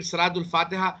salah repeats Salatul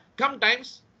Fatiha come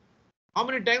times. How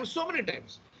many times? So many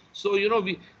times. So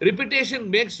repetition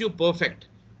makes you perfect.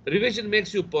 Revision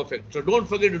makes you perfect. So don't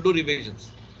forget to do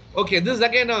revisions. Okay, this is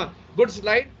again a good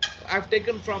slide I've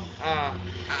taken from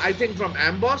I think from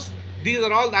Amboss. These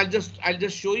are all, I'll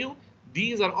just show you.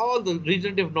 These are all the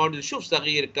regenerative nodules, Shuf,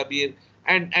 Saghir, Kabir,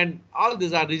 and all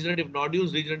these are regenerative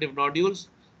nodules, regenerative nodules,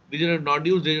 regenerative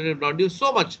nodules, regenerative nodules,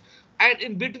 so much. And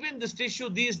in between this tissue,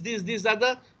 these are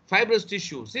the fibrous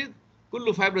tissue. See,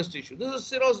 kullu fibrous tissue. This is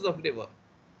cirrhosis of liver.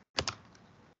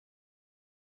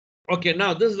 Okay,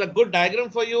 now this is a good diagram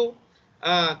for you.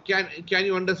 Can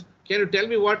you understand? Can you tell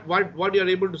me what you are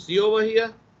able to see over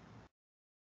here?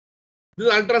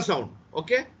 This is ultrasound.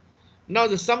 Okay. Now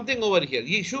there's something over here.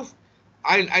 Shuf,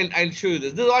 I'll show you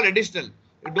this. This is all additional.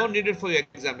 You don't need it for your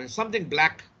exam. Something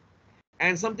black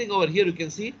and something over here you can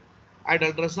see at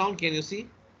ultrasound. Can you see?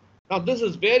 Now this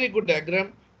is very good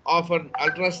diagram of an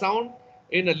ultrasound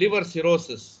in a liver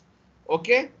cirrhosis.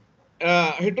 Okay.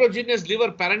 Heterogeneous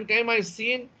liver parenchyma is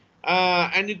seen,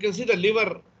 and you can see the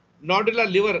liver, nodular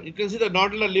liver. You can see the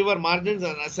nodular liver margins.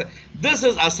 This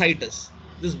is ascites.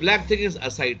 This black thing is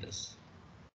ascites.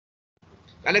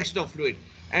 Collection of fluid,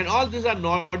 and all these are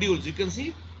nodules. You can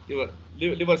see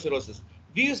liver cirrhosis.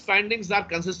 These findings are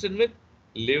consistent with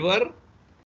liver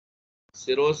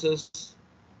cirrhosis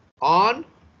on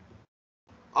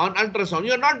ultrasound.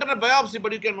 You are not done a biopsy,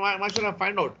 but you can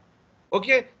find out.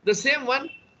 Okay, the same one.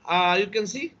 You can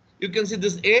see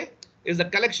this A is the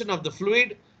collection of the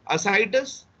fluid,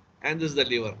 ascites, and this is the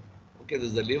liver. Okay, this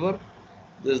is the liver.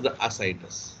 This is the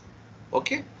ascites.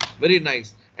 Okay, very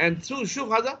nice. And through Shuf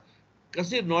Hada.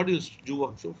 Consider nodules,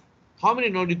 Shuf. How many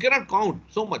nodules? You cannot count.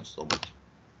 So much.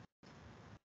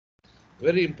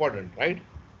 Very important, right?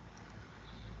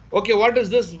 Okay, what is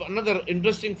this? Another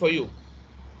interesting for you.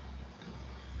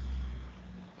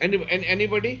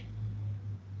 Anybody?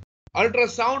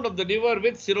 Ultrasound of the liver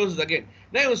with cirrhosis again.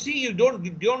 Now you see, you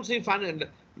don't see fun and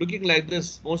looking like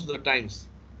this most of the times.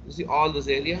 You see all this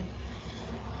area.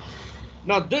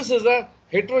 Now this is a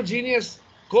heterogeneous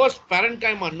coast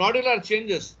parenchyma, nodular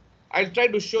changes. I'll try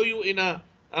to show you in a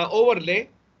overlay.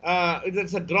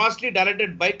 It's a grossly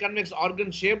dilated biconvex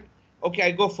organ shaped. Okay,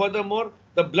 I go furthermore.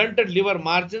 The blunted liver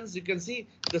margins. You can see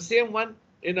the same one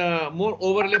in a more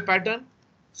overlay pattern.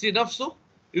 See nafsu?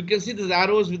 You can see these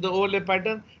arrows with the overlay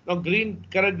pattern. Now green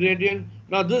color gradient.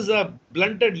 Now this is a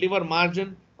blunted liver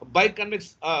margin, a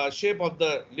biconvex shape of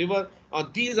the liver.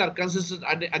 These are consistent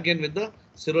again with the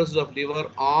cirrhosis of liver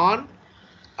on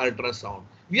ultrasound.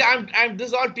 Yeah, I'm this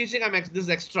is all teaching. This is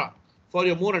extra for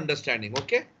your more understanding.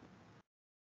 Okay,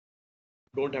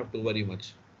 don't have to worry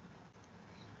much.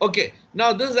 Okay,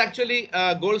 now this is actually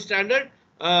gold standard.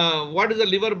 What is the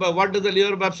liver? What does the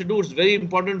liver biopsy do? It's very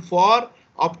important for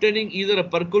obtaining either a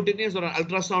percutaneous or an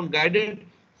ultrasound guided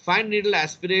fine needle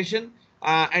aspiration,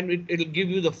 and it will give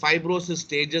you the fibrosis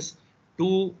stages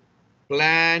to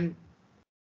plan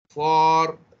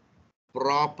for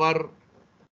proper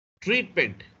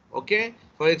treatment. Okay,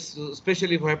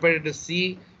 especially for hepatitis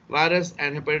C virus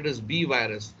and hepatitis B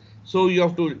virus. So you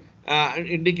have to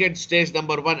indicate stage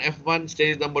number 1 F1,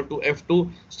 stage number 2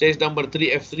 F2, stage number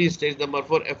 3 F3, stage number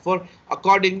 4 F4.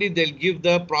 Accordingly, they'll give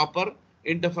the proper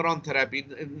interferon therapy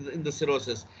in the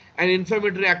cirrhosis. And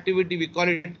inflammatory activity, we call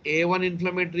it A1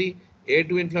 inflammatory,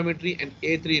 A2 inflammatory, and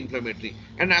A3 inflammatory.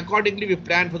 And accordingly, we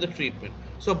plan for the treatment.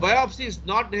 So biopsy is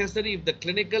not necessary if the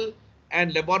clinical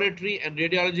and laboratory and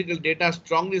radiological data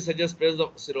strongly suggest presence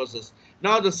of cirrhosis.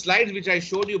 Now the slides which I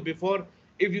showed you before,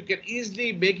 if you can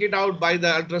easily make it out by the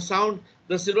ultrasound,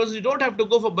 the cirrhosis, you don't have to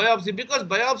go for biopsy because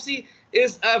biopsy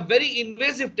is a very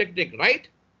invasive technique, right?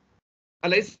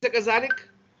 Alaysa kazalik?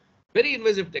 Very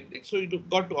invasive technique. So you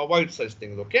got to avoid such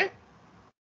things, okay?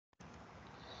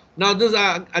 Now this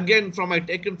again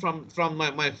taken from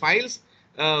my files.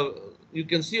 You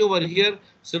can see over here,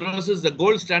 cirrhosis, the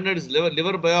gold standard is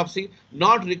liver biopsy,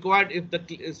 not required if the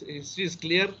history is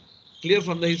clear. clear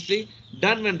from the history.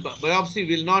 Done when biopsy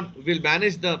will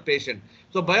manage the patient.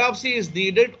 So biopsy is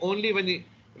needed only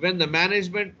when the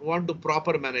management want to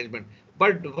proper management.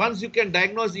 But once you can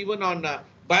diagnose even on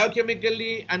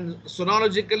biochemically and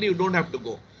sonologically, you don't have to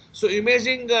go. So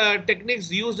imaging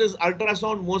techniques used is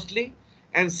ultrasound mostly,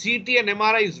 and CT and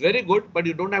MRI is very good, but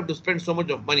you don't have to spend so much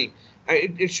of money.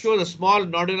 It shows a small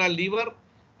nodular liver,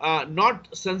 not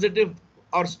sensitive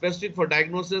or specific for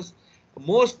diagnosis,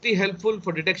 mostly helpful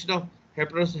for detection of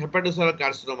hepatocellular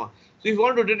carcinoma. So if you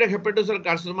want to detect hepatocellular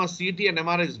carcinoma, CT and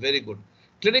MRI is very good.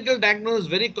 Clinical diagnosis is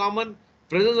very common.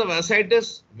 Presence of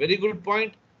ascites, very good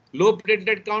point. Low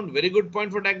platelet count, very good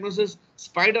point for diagnosis.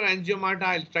 Spider angiomata,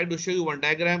 I'll try to show you one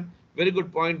diagram. Very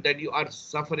good point that you are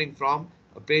suffering from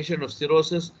a patient of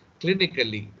cirrhosis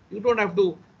clinically. You don't have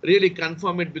to really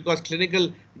confirm it because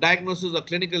clinical diagnosis or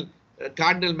clinical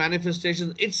cardinal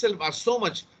manifestations itself are so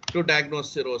much to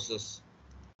diagnose cirrhosis.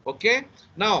 Okay.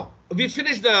 Now we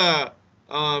finished our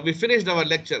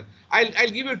lecture. I'll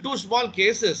give you two small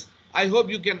cases. I hope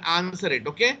you can answer it.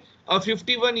 Okay. A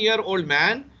 51-year-old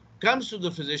man comes to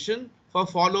the physician for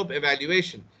follow-up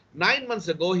evaluation. 9 months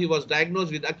ago, he was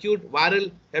diagnosed with acute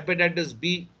viral hepatitis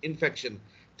B infection.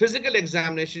 Physical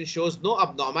examination shows no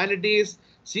abnormalities.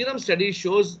 Serum study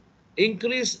shows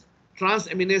increased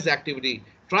transaminase activity.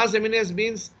 Transaminase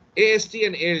means AST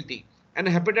and ALT. And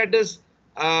hepatitis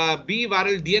B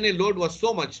viral DNA load was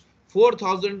so much,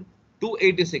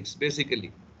 4,286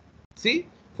 basically. See,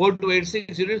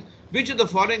 4,286 units. Which of the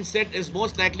following set is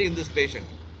most likely in this patient?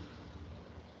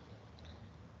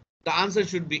 The answer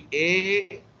should be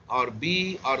A or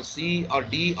B or C or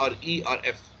D or E or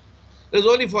F. This is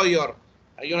only for your,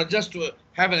 just to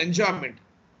have an enjoyment.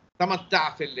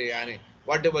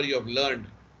 Whatever you have learned.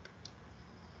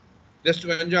 Just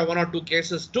to enjoy one or two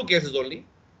cases only.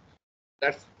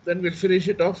 Then we'll finish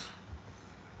it off.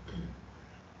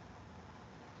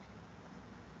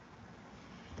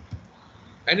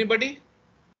 Anybody?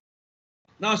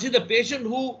 Now see the patient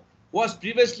who was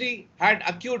previously had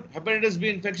acute hepatitis B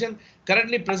infection,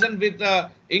 currently present with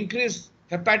increased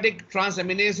hepatic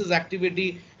transaminases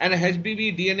activity and a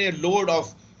HBV DNA load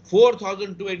of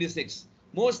 4,286.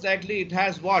 Most likely it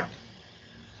has what?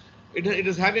 It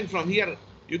is having, from here,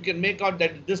 you can make out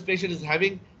that this patient is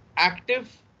having active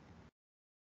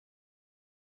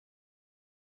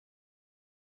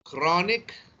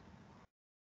chronic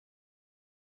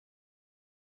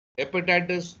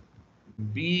hepatitis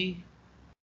B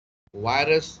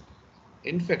virus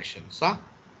infections. Huh?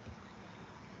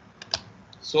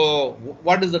 So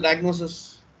what is the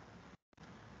diagnosis?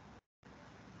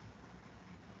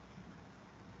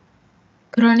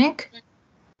 Chronic?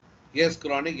 Yes,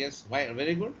 chronic, yes. Why?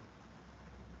 Very good.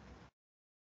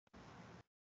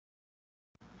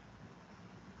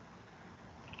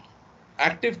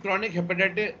 Active chronic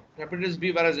hepatitis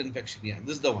B virus infection. Yeah,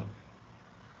 this is the one.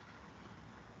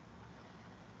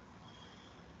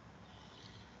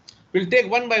 We'll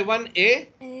take one by one. A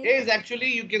is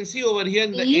actually, you can see over here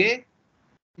in the A.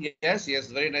 Yes, yes,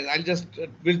 very nice. I'll just,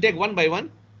 we'll take one by one.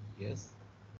 Yes.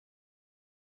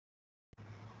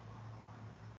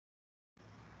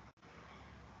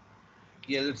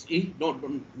 Yes, it's E. No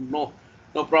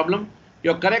problem.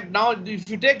 You're correct. Now, if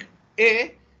you take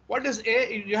A, what is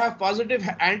A? You have positive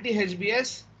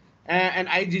anti-HBS and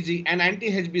IgG and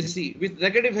anti-HBC with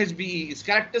negative HBE. Is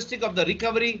characteristic of the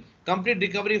recovery, complete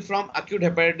recovery from acute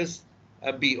hepatitis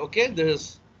B. Okay, this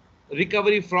is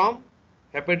recovery from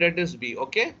hepatitis B.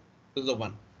 Okay, this is the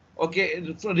one.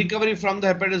 Okay, so recovery from the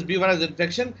hepatitis B virus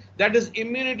infection, that is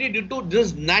immunity due to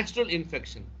this natural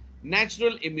infection.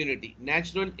 Natural immunity.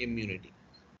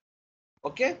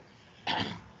 Okay.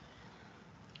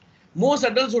 Most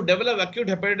adults who develop acute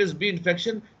hepatitis B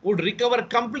infection would recover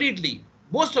completely.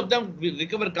 Most of them will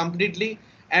recover completely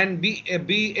and be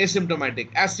asymptomatic,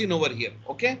 as seen over here.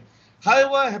 Okay.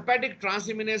 However, hepatic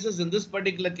transaminases in this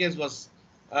particular case was,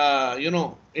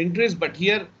 increased, but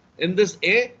here in this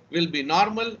A will be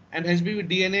normal and HBV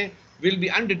DNA will be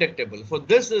undetectable. For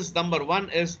this is number one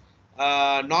is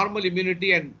normal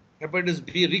immunity and hepatitis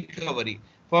B recovery.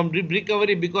 From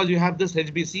recovery, because you have this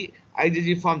HBC,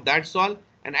 IgG form, that's all,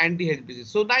 and anti-HBC.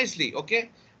 So nicely, okay.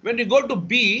 When you go to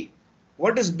B,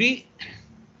 what is B?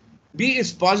 B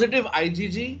is positive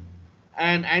IgG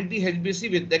and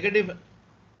anti-HBC with negative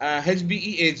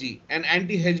HBeAg, and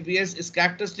anti-HBs is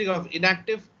characteristic of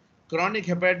inactive chronic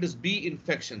hepatitis B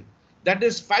infection. That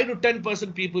is 5 to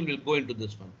 10% people will go into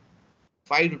this one.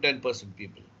 5 to 10%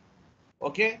 people.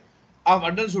 Okay, of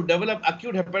adults who develop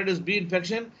acute hepatitis B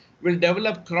infection will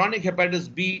develop chronic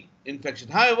hepatitis B infection.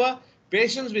 However,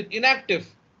 patients with inactive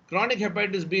chronic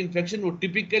hepatitis B infection would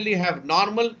typically have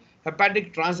normal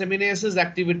hepatic transaminases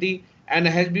activity and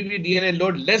a HBV DNA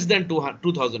load less than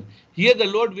 2000. Here the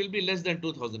load will be less than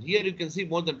 2000. Here you can see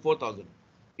more than 4000.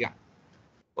 Yeah.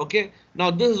 Okay.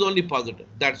 Now this is only positive.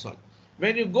 That's all.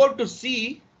 When you go to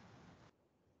C,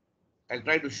 I'll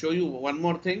try to show you one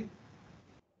more thing.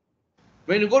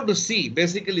 When you go to C,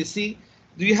 basically C,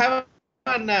 you have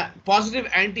a positive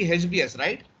anti-HBS,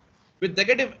 right? With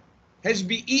negative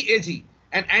HBeAg,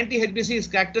 and anti-HBC is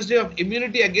characteristic of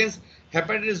immunity against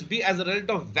hepatitis B as a result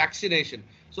of vaccination.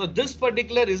 So this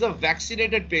particular is a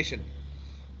vaccinated patient.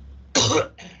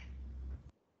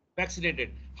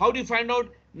 Vaccinated. How do you find out?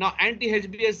 Now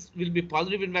anti-HBS will be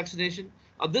positive in vaccination.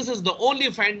 Now this is the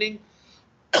only finding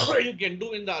you can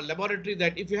do in the laboratory,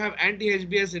 that if you have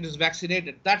anti-HBS, it is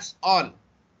vaccinated. That's all.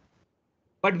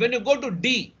 But when you go to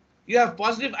D, you have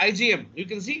positive IgM. You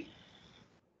can see.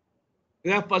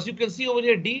 You can see over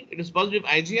here D, it is positive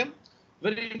IgM.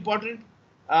 Very important.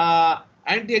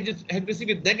 Anti-HBC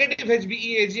with negative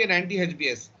HBeAg and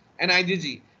anti-HBS and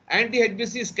IgG.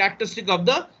 Anti-HBC is characteristic of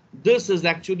this is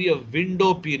actually a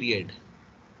window period.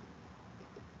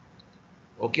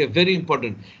 Okay, very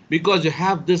important, because you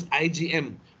have this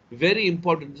IgM. Very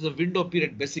important. This is a window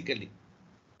period basically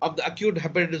of the acute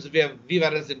hepatitis V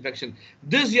virus infection.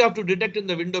 This you have to detect in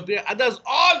the window period. Others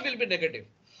all will be negative.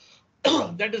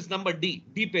 That is number D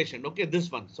patient. Okay,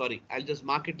 this one. Sorry, I'll just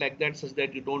mark it like that such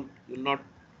that you'll not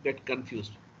get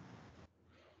confused.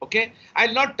 Okay,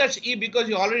 I'll not touch E because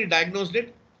you already diagnosed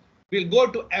it. We'll go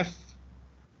to F.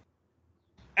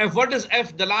 F, what is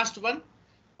F? The last one.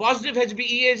 Positive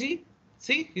HBeAg.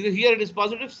 See, here it is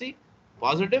positive. See,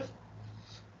 positive.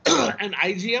 And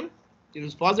IgM, it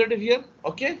is positive here.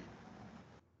 Okay.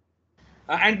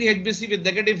 Anti-HBC with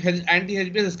negative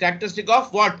anti-HBS is characteristic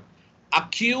of what?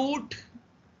 Acute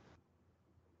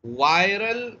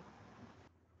viral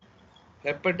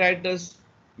hepatitis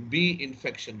B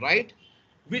infection, right?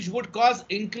 Which would cause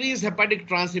increased hepatic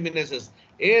transaminases.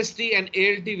 AST and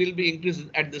ALT will be increased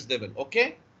at this level.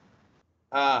 Okay.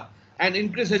 And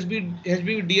increased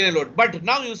HBV DNA load. But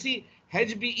now you see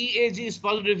HBeAg is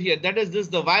positive here. That is this,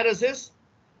 the virus is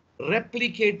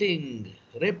replicating.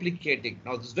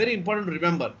 Now this is very important to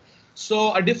remember.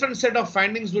 So a different set of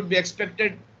findings would be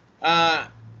expected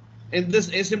in this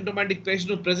asymptomatic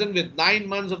patient who present with 9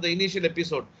 months of the initial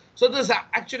episode. So this is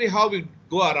actually how we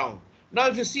go around. Now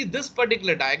if you see this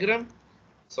particular diagram,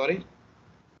 sorry.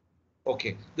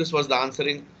 Okay, this was the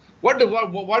answering. What do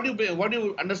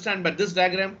you understand by this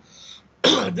diagram?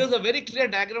 There's a very clear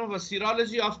diagram of a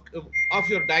serology of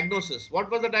your diagnosis. What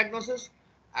was the diagnosis?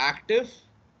 Active,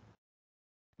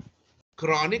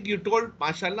 chronic, you told,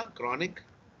 mashallah, chronic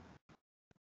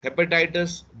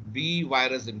hepatitis B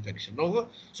virus infection. Okay?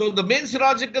 So the main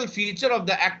serological feature of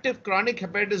the active chronic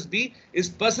hepatitis B is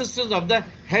persistence of the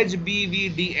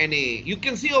HBV DNA. You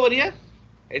can see over here,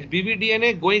 HBV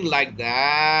DNA going like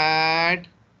that.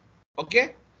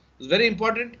 Okay, it's very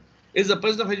important. Is the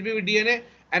presence of HBV DNA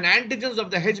and antigens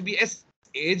of the HBs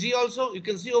AG also. You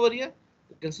can see over here.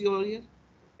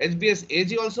 HBs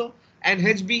AG also, and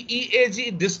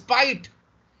HBeAg despite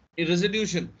a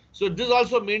resolution. So this is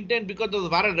also maintained because of the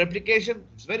viral replication.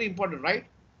 It's very important, right?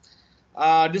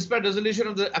 Despite resolution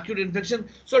of the acute infection.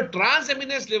 So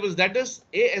transaminase levels, that is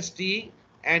AST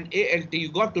and ALT,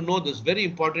 you got to know this, very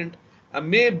important,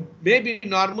 may be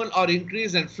normal or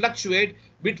increase and fluctuate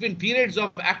between periods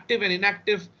of active and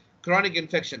inactive chronic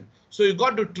infection. So you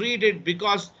got to treat it,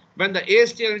 because when the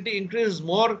AST and ALT increases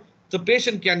more, the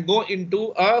patient can go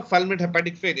into a fulminant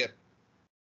hepatic failure.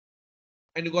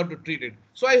 And you got to treat it.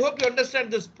 So I hope you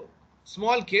understand this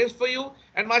small case for you,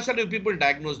 and mashallah, you people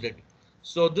diagnosed it.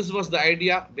 So this was the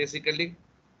idea basically.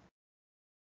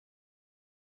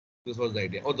 This was the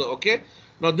idea. Okay.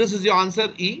 Now this is your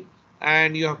answer E,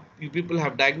 and you people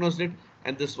have diagnosed it,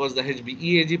 and this was the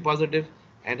HBeAg positive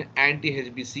and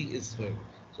anti-HBC is failed.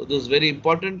 So this is very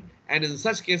important, and in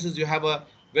such cases you have a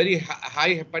very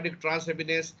high hepatic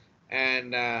transaminase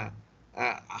and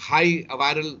high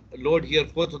viral load here,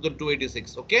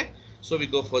 4286. Okay, so we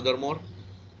go furthermore.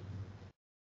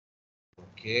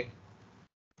 Okay,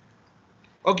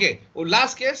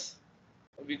 last case,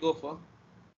 we go for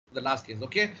the last case.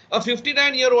 Okay, a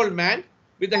 59-year-old man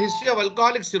with a history of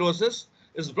alcoholic cirrhosis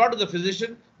is brought to the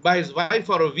physician by his wife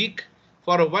for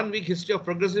a 1 week history of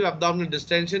progressive abdominal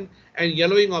distension and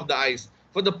yellowing of the eyes.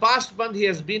 For the past month, he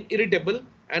has been irritable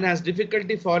and has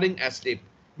difficulty falling asleep,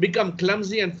 become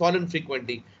clumsy and fallen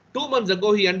frequently. 2 months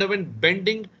ago, he underwent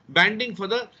banding for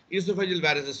the esophageal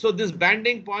varices. So this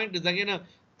banding point is again a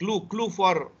clue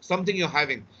for something you're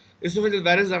having. Esophageal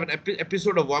varices have an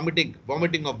episode of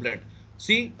vomiting of blood.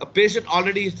 See, a patient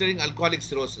already is telling alcoholic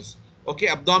cirrhosis. Okay,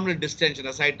 abdominal distension,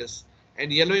 ascites,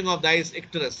 and yellowing of the eyes,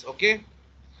 icterus. Okay.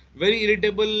 very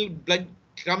irritable, blood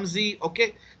clumsy.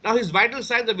 Okay. Now his vital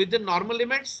signs are within normal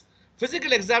limits.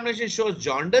 Physical examination shows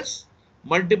jaundice,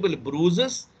 multiple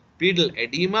bruises, pedal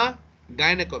edema,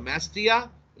 gynecomastia,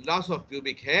 loss of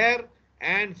pubic hair,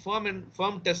 and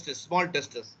firm testis, small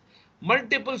testis.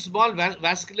 Multiple small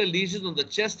vascular lesions on the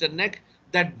chest and neck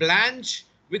that blanch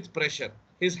with pressure.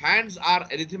 His hands are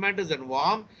erythematous and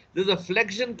warm. There is a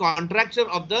flexion contracture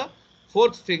of the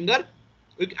fourth finger.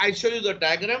 I show you the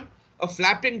diagram. A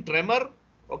flapping tremor.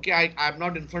 Okay, I'm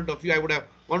not in front of you. I would have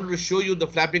wanted to show you the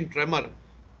flapping tremor.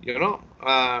 You know,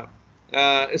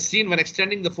 is seen when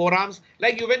extending the forearms.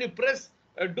 Like you, when you press,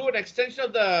 do an extension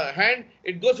of the hand,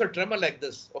 it goes for tremor like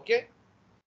this. Okay.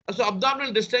 So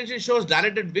abdominal distension shows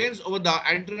dilated veins over the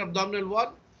anterior abdominal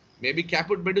wall. Maybe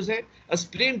caput medusae. A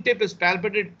spleen tip is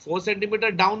palpated 4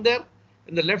 centimeter down there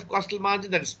in the left costal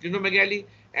margin, that is splenomegaly,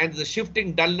 and the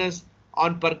shifting dullness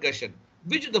on percussion.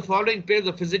 Which of the following pairs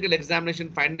of physical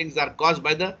examination findings are caused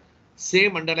by the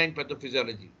same underlying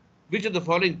pathophysiology? Which of the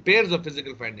following pairs of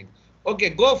physical findings? Okay,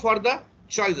 go for the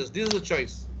choices. This is the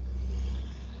choice.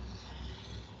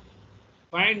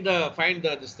 Find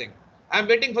the this thing. I'm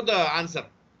waiting for the answer.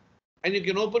 And you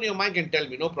can open your mic and tell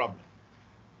me, no problem.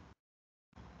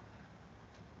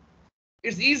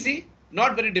 It's easy,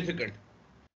 not very difficult.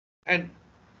 And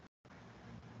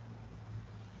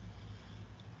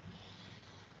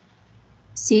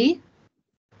C.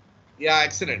 yeah,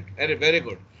 excellent. Very, very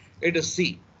good. It is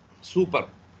C. Super.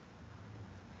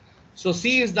 So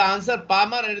C is the answer,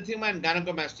 palmar erythema and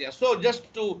gynecomastia. So just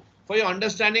for your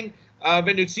understanding,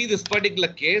 when you see this particular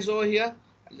case over here,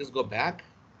 I'll just go back.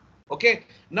 Okay.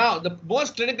 Now, the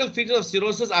most clinical features of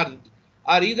cirrhosis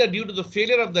are either due to the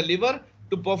failure of the liver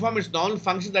to perform its normal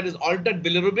function, that is altered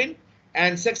bilirubin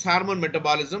and sex hormone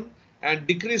metabolism, and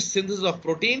decreased synthesis of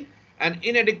protein, and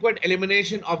inadequate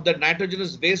elimination of the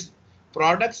nitrogenous waste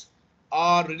products,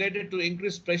 are related to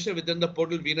increased pressure within the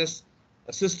portal venous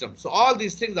system. So all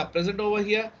these things are present over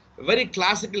here. A very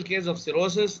classical case of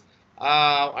cirrhosis.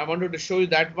 I wanted to show you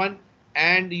that one.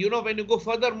 And you know, when you go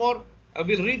furthermore,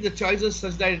 we'll read the choices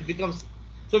such that it becomes.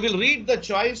 So we'll read the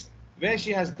choice where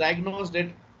she has diagnosed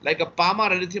it like a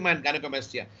palmar erythema and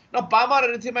gynecomastia. Now, palmar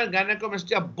erythema and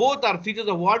gynecomastia both are features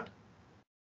of what?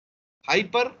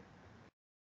 Hyper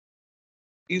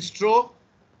estrogenism.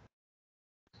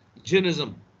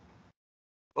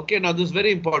 Okay, now this is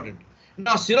very important.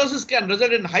 Now, cirrhosis can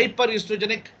result in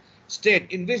hyperestrogenic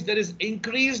state in which there is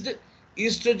increased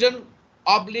estrogen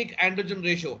oblique androgen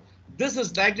ratio. This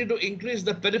is likely to increase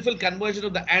the peripheral conversion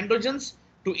of the androgens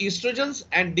to estrogens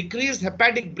and decrease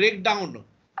hepatic breakdown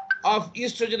of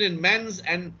estrogen in men's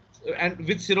and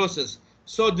with cirrhosis.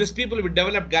 So these people will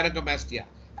develop gynecomastia,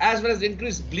 as well as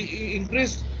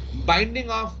increased binding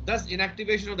of, thus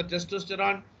inactivation of the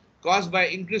testosterone caused by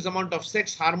increased amount of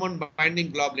sex hormone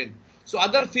binding globulin. So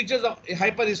other features of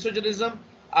hyperestrogenism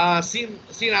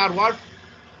seen are what?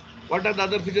 What are the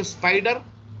other features? Spider,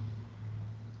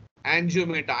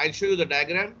 angiomata. I'll show you the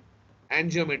diagram.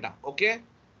 Angiomata. Okay,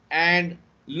 and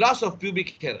loss of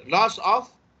pubic hair. Loss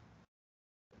of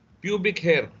pubic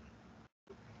hair.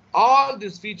 All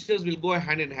these features will go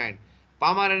hand in hand.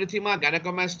 Palmar erythema,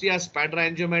 gynecomastia, spider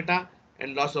angiomata,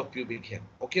 and loss of pubic hair.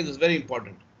 Okay, this is very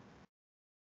important.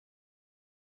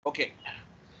 Okay.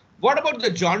 What about the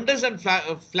jaundice and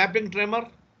flapping tremor?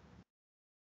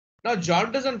 Now,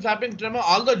 jaundice and flapping tremor,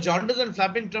 although jaundice and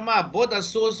flapping tremor are both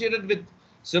associated with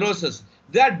cirrhosis,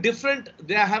 they are different.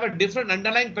 They have a different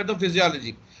underlying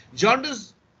pathophysiology.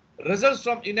 Jaundice results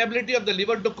from inability of the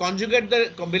liver to conjugate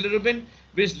the bilirubin,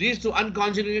 which leads to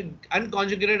unconjugated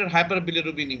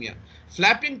hyperbilirubinemia.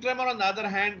 Flapping tremor, on the other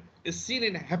hand, is seen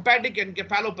in hepatic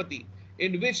encephalopathy,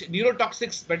 in which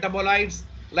neurotoxic metabolites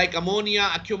like ammonia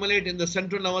accumulate in the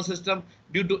central nervous system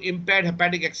due to impaired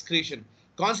hepatic excretion.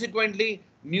 Consequently,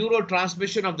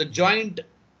 neurotransmission of the joint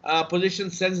position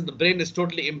sense in the brain is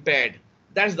totally impaired.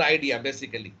 That's the idea,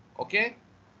 basically. Okay.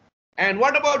 And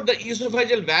what about the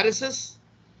esophageal varices?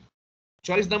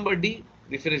 Choice number D.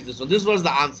 We finished this one. This was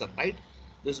the answer, right?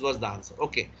 This was the answer.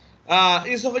 Okay.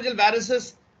 Esophageal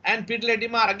varices and pedal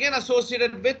edema are again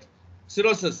associated with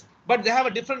cirrhosis, but they have a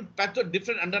different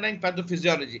underlying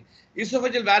pathophysiology.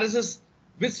 Esophageal varices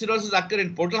with cirrhosis occur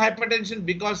in portal hypertension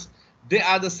because they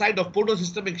are the site of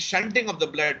portosystemic shunting of the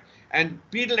blood, and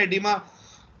pedal edema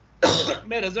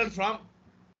may result from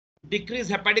decreased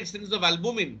hepatic synthesis of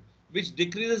albumin, which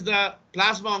decreases the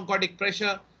plasma oncotic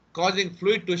pressure, causing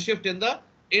fluid to shift in the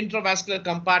intravascular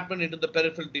compartment into the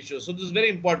peripheral tissue. So this is very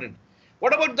important.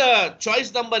 What about the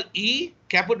choice number E,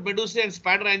 caput medusae and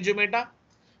spider angiomata?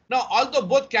 Now, although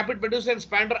both caput medusae and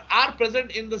spider are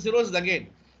present in the cirrhosis again,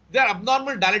 Their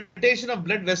abnormal dilatation of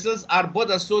blood vessels are both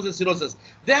associated with cirrhosis.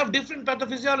 They have different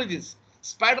pathophysiologies.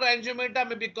 Spider angiomata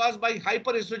may be caused by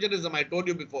hyperestrogenism, I told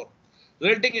you before,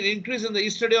 resulting in increase in the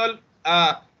estradiol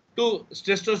to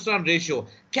testosterone ratio.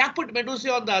 Caput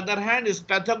medusae, on the other hand, is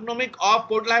pathognomic of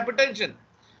portal hypertension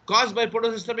caused by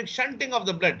portosystemic shunting of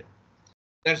the blood.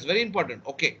 That's very important.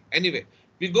 Okay, anyway,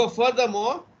 we go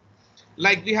furthermore,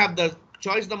 like we have the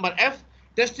choice number F,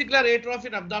 testicular atrophy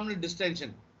and abdominal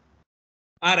distension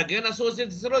are again associated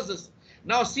with cirrhosis.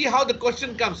 Now see how the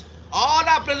question comes. All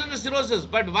are present with cirrhosis,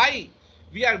 but why?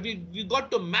 We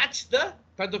got to match the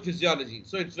pathophysiology.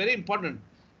 So it's very important.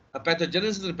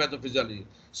 Pathogenesis and pathophysiology.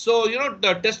 So you know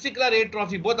the testicular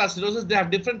atrophy, both are cirrhosis, they have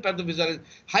different pathophysiology.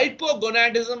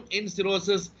 Hypogonadism in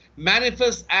cirrhosis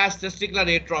manifests as testicular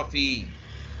atrophy.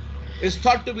 Is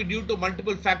thought to be due to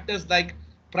multiple factors like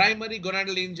primary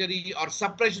gonadal injury or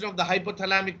suppression of the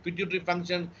hypothalamic pituitary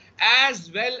function, as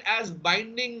well as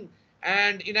binding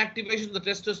and inactivation of the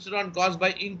testosterone caused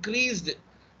by increased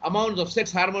amounts of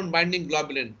sex hormone binding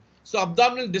globulin. So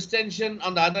abdominal distension,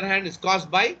 on the other hand, is caused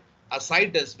by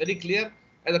ascites, very clear,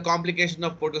 as a complication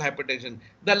of portal hypertension.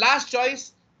 The last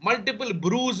choice, multiple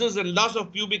bruises and loss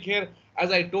of pubic hair,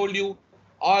 as I told you,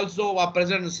 also are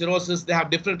present in cirrhosis. They have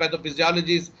different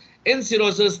pathophysiologies. In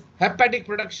cirrhosis, hepatic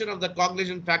production of the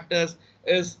coagulation factors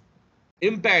is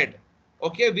impaired,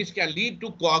 okay, which can lead to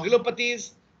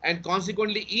coagulopathies and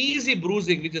consequently easy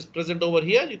bruising, which is present over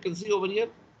here. You can see over here.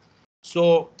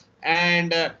 So,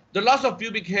 and the loss of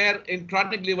pubic hair in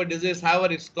chronic liver disease,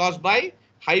 however, it's caused by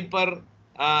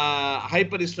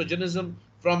hyperestrogenism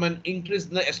from an increase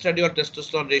in the estradiol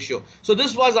testosterone ratio. So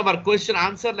this was our question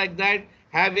answer like that,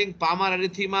 having Palmar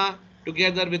erythema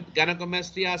together with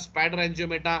gynecomastia, spider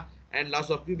angiomata, and loss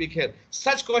of pubic hair.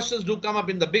 Such questions do come up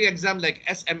in the big exam like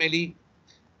SMLE.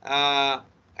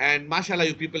 And mashallah,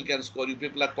 you people can score. You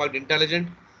people are quite intelligent.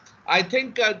 I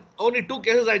think only 2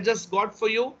 cases I just got for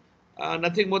you.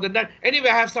 Nothing more than that. Anyway,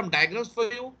 I have some diagrams for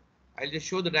you. I'll just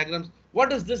show the diagrams.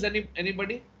 What is this,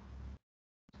 anybody?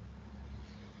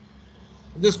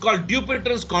 This is called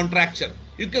Dupuytren's contracture.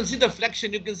 You can see the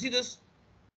flexion. You can see this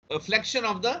flexion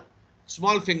of the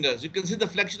small fingers. You can see the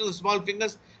flexion of the small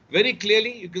fingers very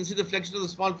clearly. You can see the flexion of the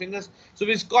small fingers. So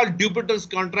it's called Dupuytren's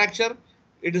contracture.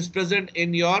 It is present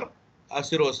in your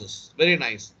cirrhosis. Very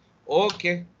nice.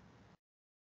 Okay.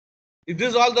 This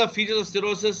is all the features of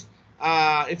cirrhosis.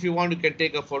 If you want, you can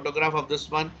take a photograph of this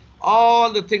one.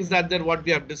 All the things that there, what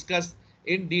we have discussed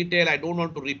in detail. I don't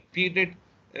want to repeat it.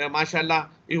 Mashallah,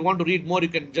 if you want to read more, you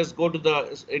can just go to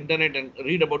the internet and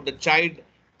read about the child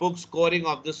book scoring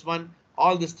of this one.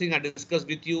 All this thing I discussed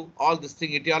with you. All this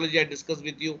thing, etiology I discussed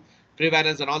with you.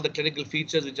 Prevalence and all the clinical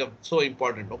features which are so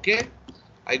important. Okay.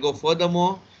 I go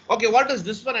furthermore. Okay, what is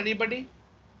this one? Anybody?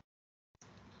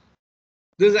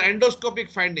 This is an endoscopic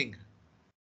finding.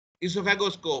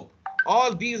 Esophagoscope.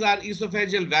 All these are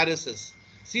esophageal varices.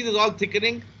 See, this is all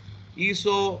thickening.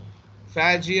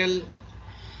 Esophageal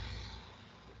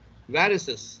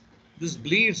varices. This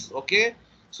bleeds. Okay.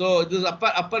 So this is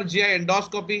upper GI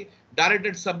endoscopy.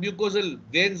 Dilated submucosal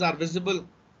veins are visible.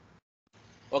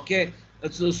 Okay.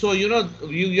 So you know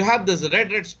you have this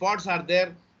red spots are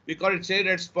there. We call it say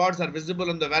red spots are visible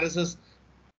on the varices,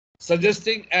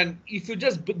 suggesting, and if you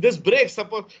just this breaks,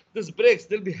 suppose this breaks,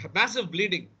 there'll be massive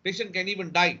bleeding. Patient can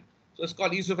even die. So it's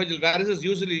called esophageal varices.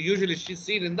 Usually she's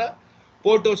seen in the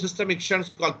portosystemic shunts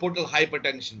called portal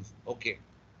hypertension. Okay.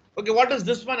 Okay, what is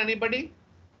this one? Anybody?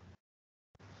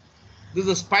 This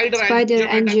is a spider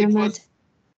angiomata.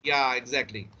 Yeah,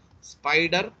 exactly.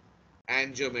 Spider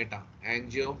angiomata.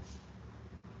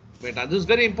 This is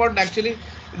very important actually.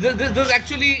 This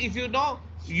actually, if you know,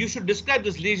 you should describe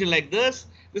this lesion like this.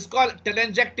 This is called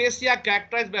telangiectasia,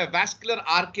 characterized by a vascular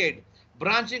arcade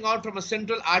branching out from a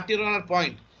central arteriolar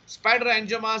point. Spider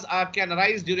angiomas can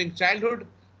arise during childhood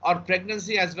or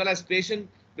pregnancy, as well as patient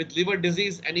with liver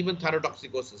disease and even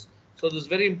thyrotoxicosis. So this is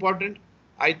very important.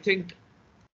 I think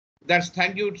that's,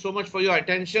 thank you so much for your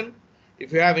attention.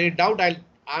 If you have any doubt, I'll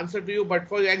answer to you. But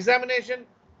for your examination,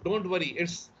 don't worry.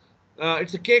 It's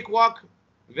a cakewalk,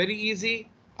 very easy.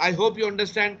 I hope you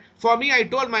understand. For me, I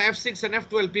told my F6 and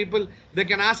F12 people, they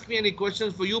can ask me any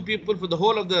questions. For you people, for the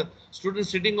whole of the students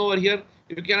sitting over here,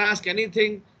 you can ask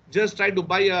anything. Just try to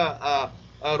buy a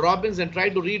Robbins and try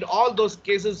to read all those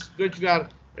cases which we are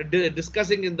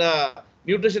discussing in the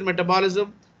nutrition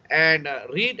metabolism, and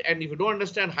read. And if you don't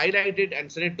understand, highlight it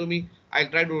and send it to me. I'll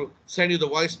try to send you the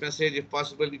voice message if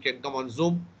possible. You can come on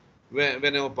Zoom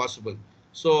whenever possible.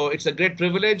 So it's a great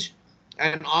privilege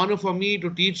and honor for me to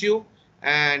teach you.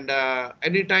 And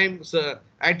anytime, sir,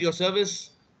 at your service.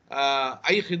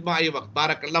 Ay khidma ay waqt.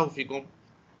 Barakallahu fikum.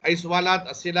 Ay swalat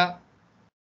asila.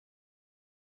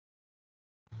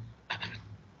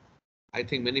 I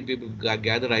think many people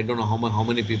gathered. I don't know how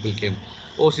many people came.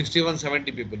 Oh, 61,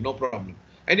 70 people. No problem.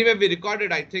 Anyway, we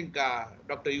recorded, I think,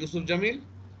 Dr. Yusuf Jamil.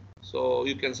 So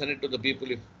you can send it to the people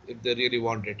if they really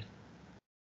want it.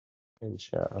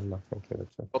 Inshallah. Thank you,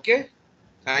 Doctor. Okay.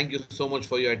 Thank you so much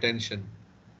for your attention.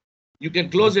 You can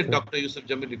close it, Okay. Dr. Yusuf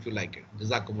Jamil, if you like it.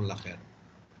 Jazakumullah khair.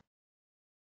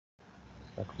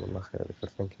 Jazakumullah khair, Doctor.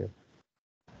 Thank you.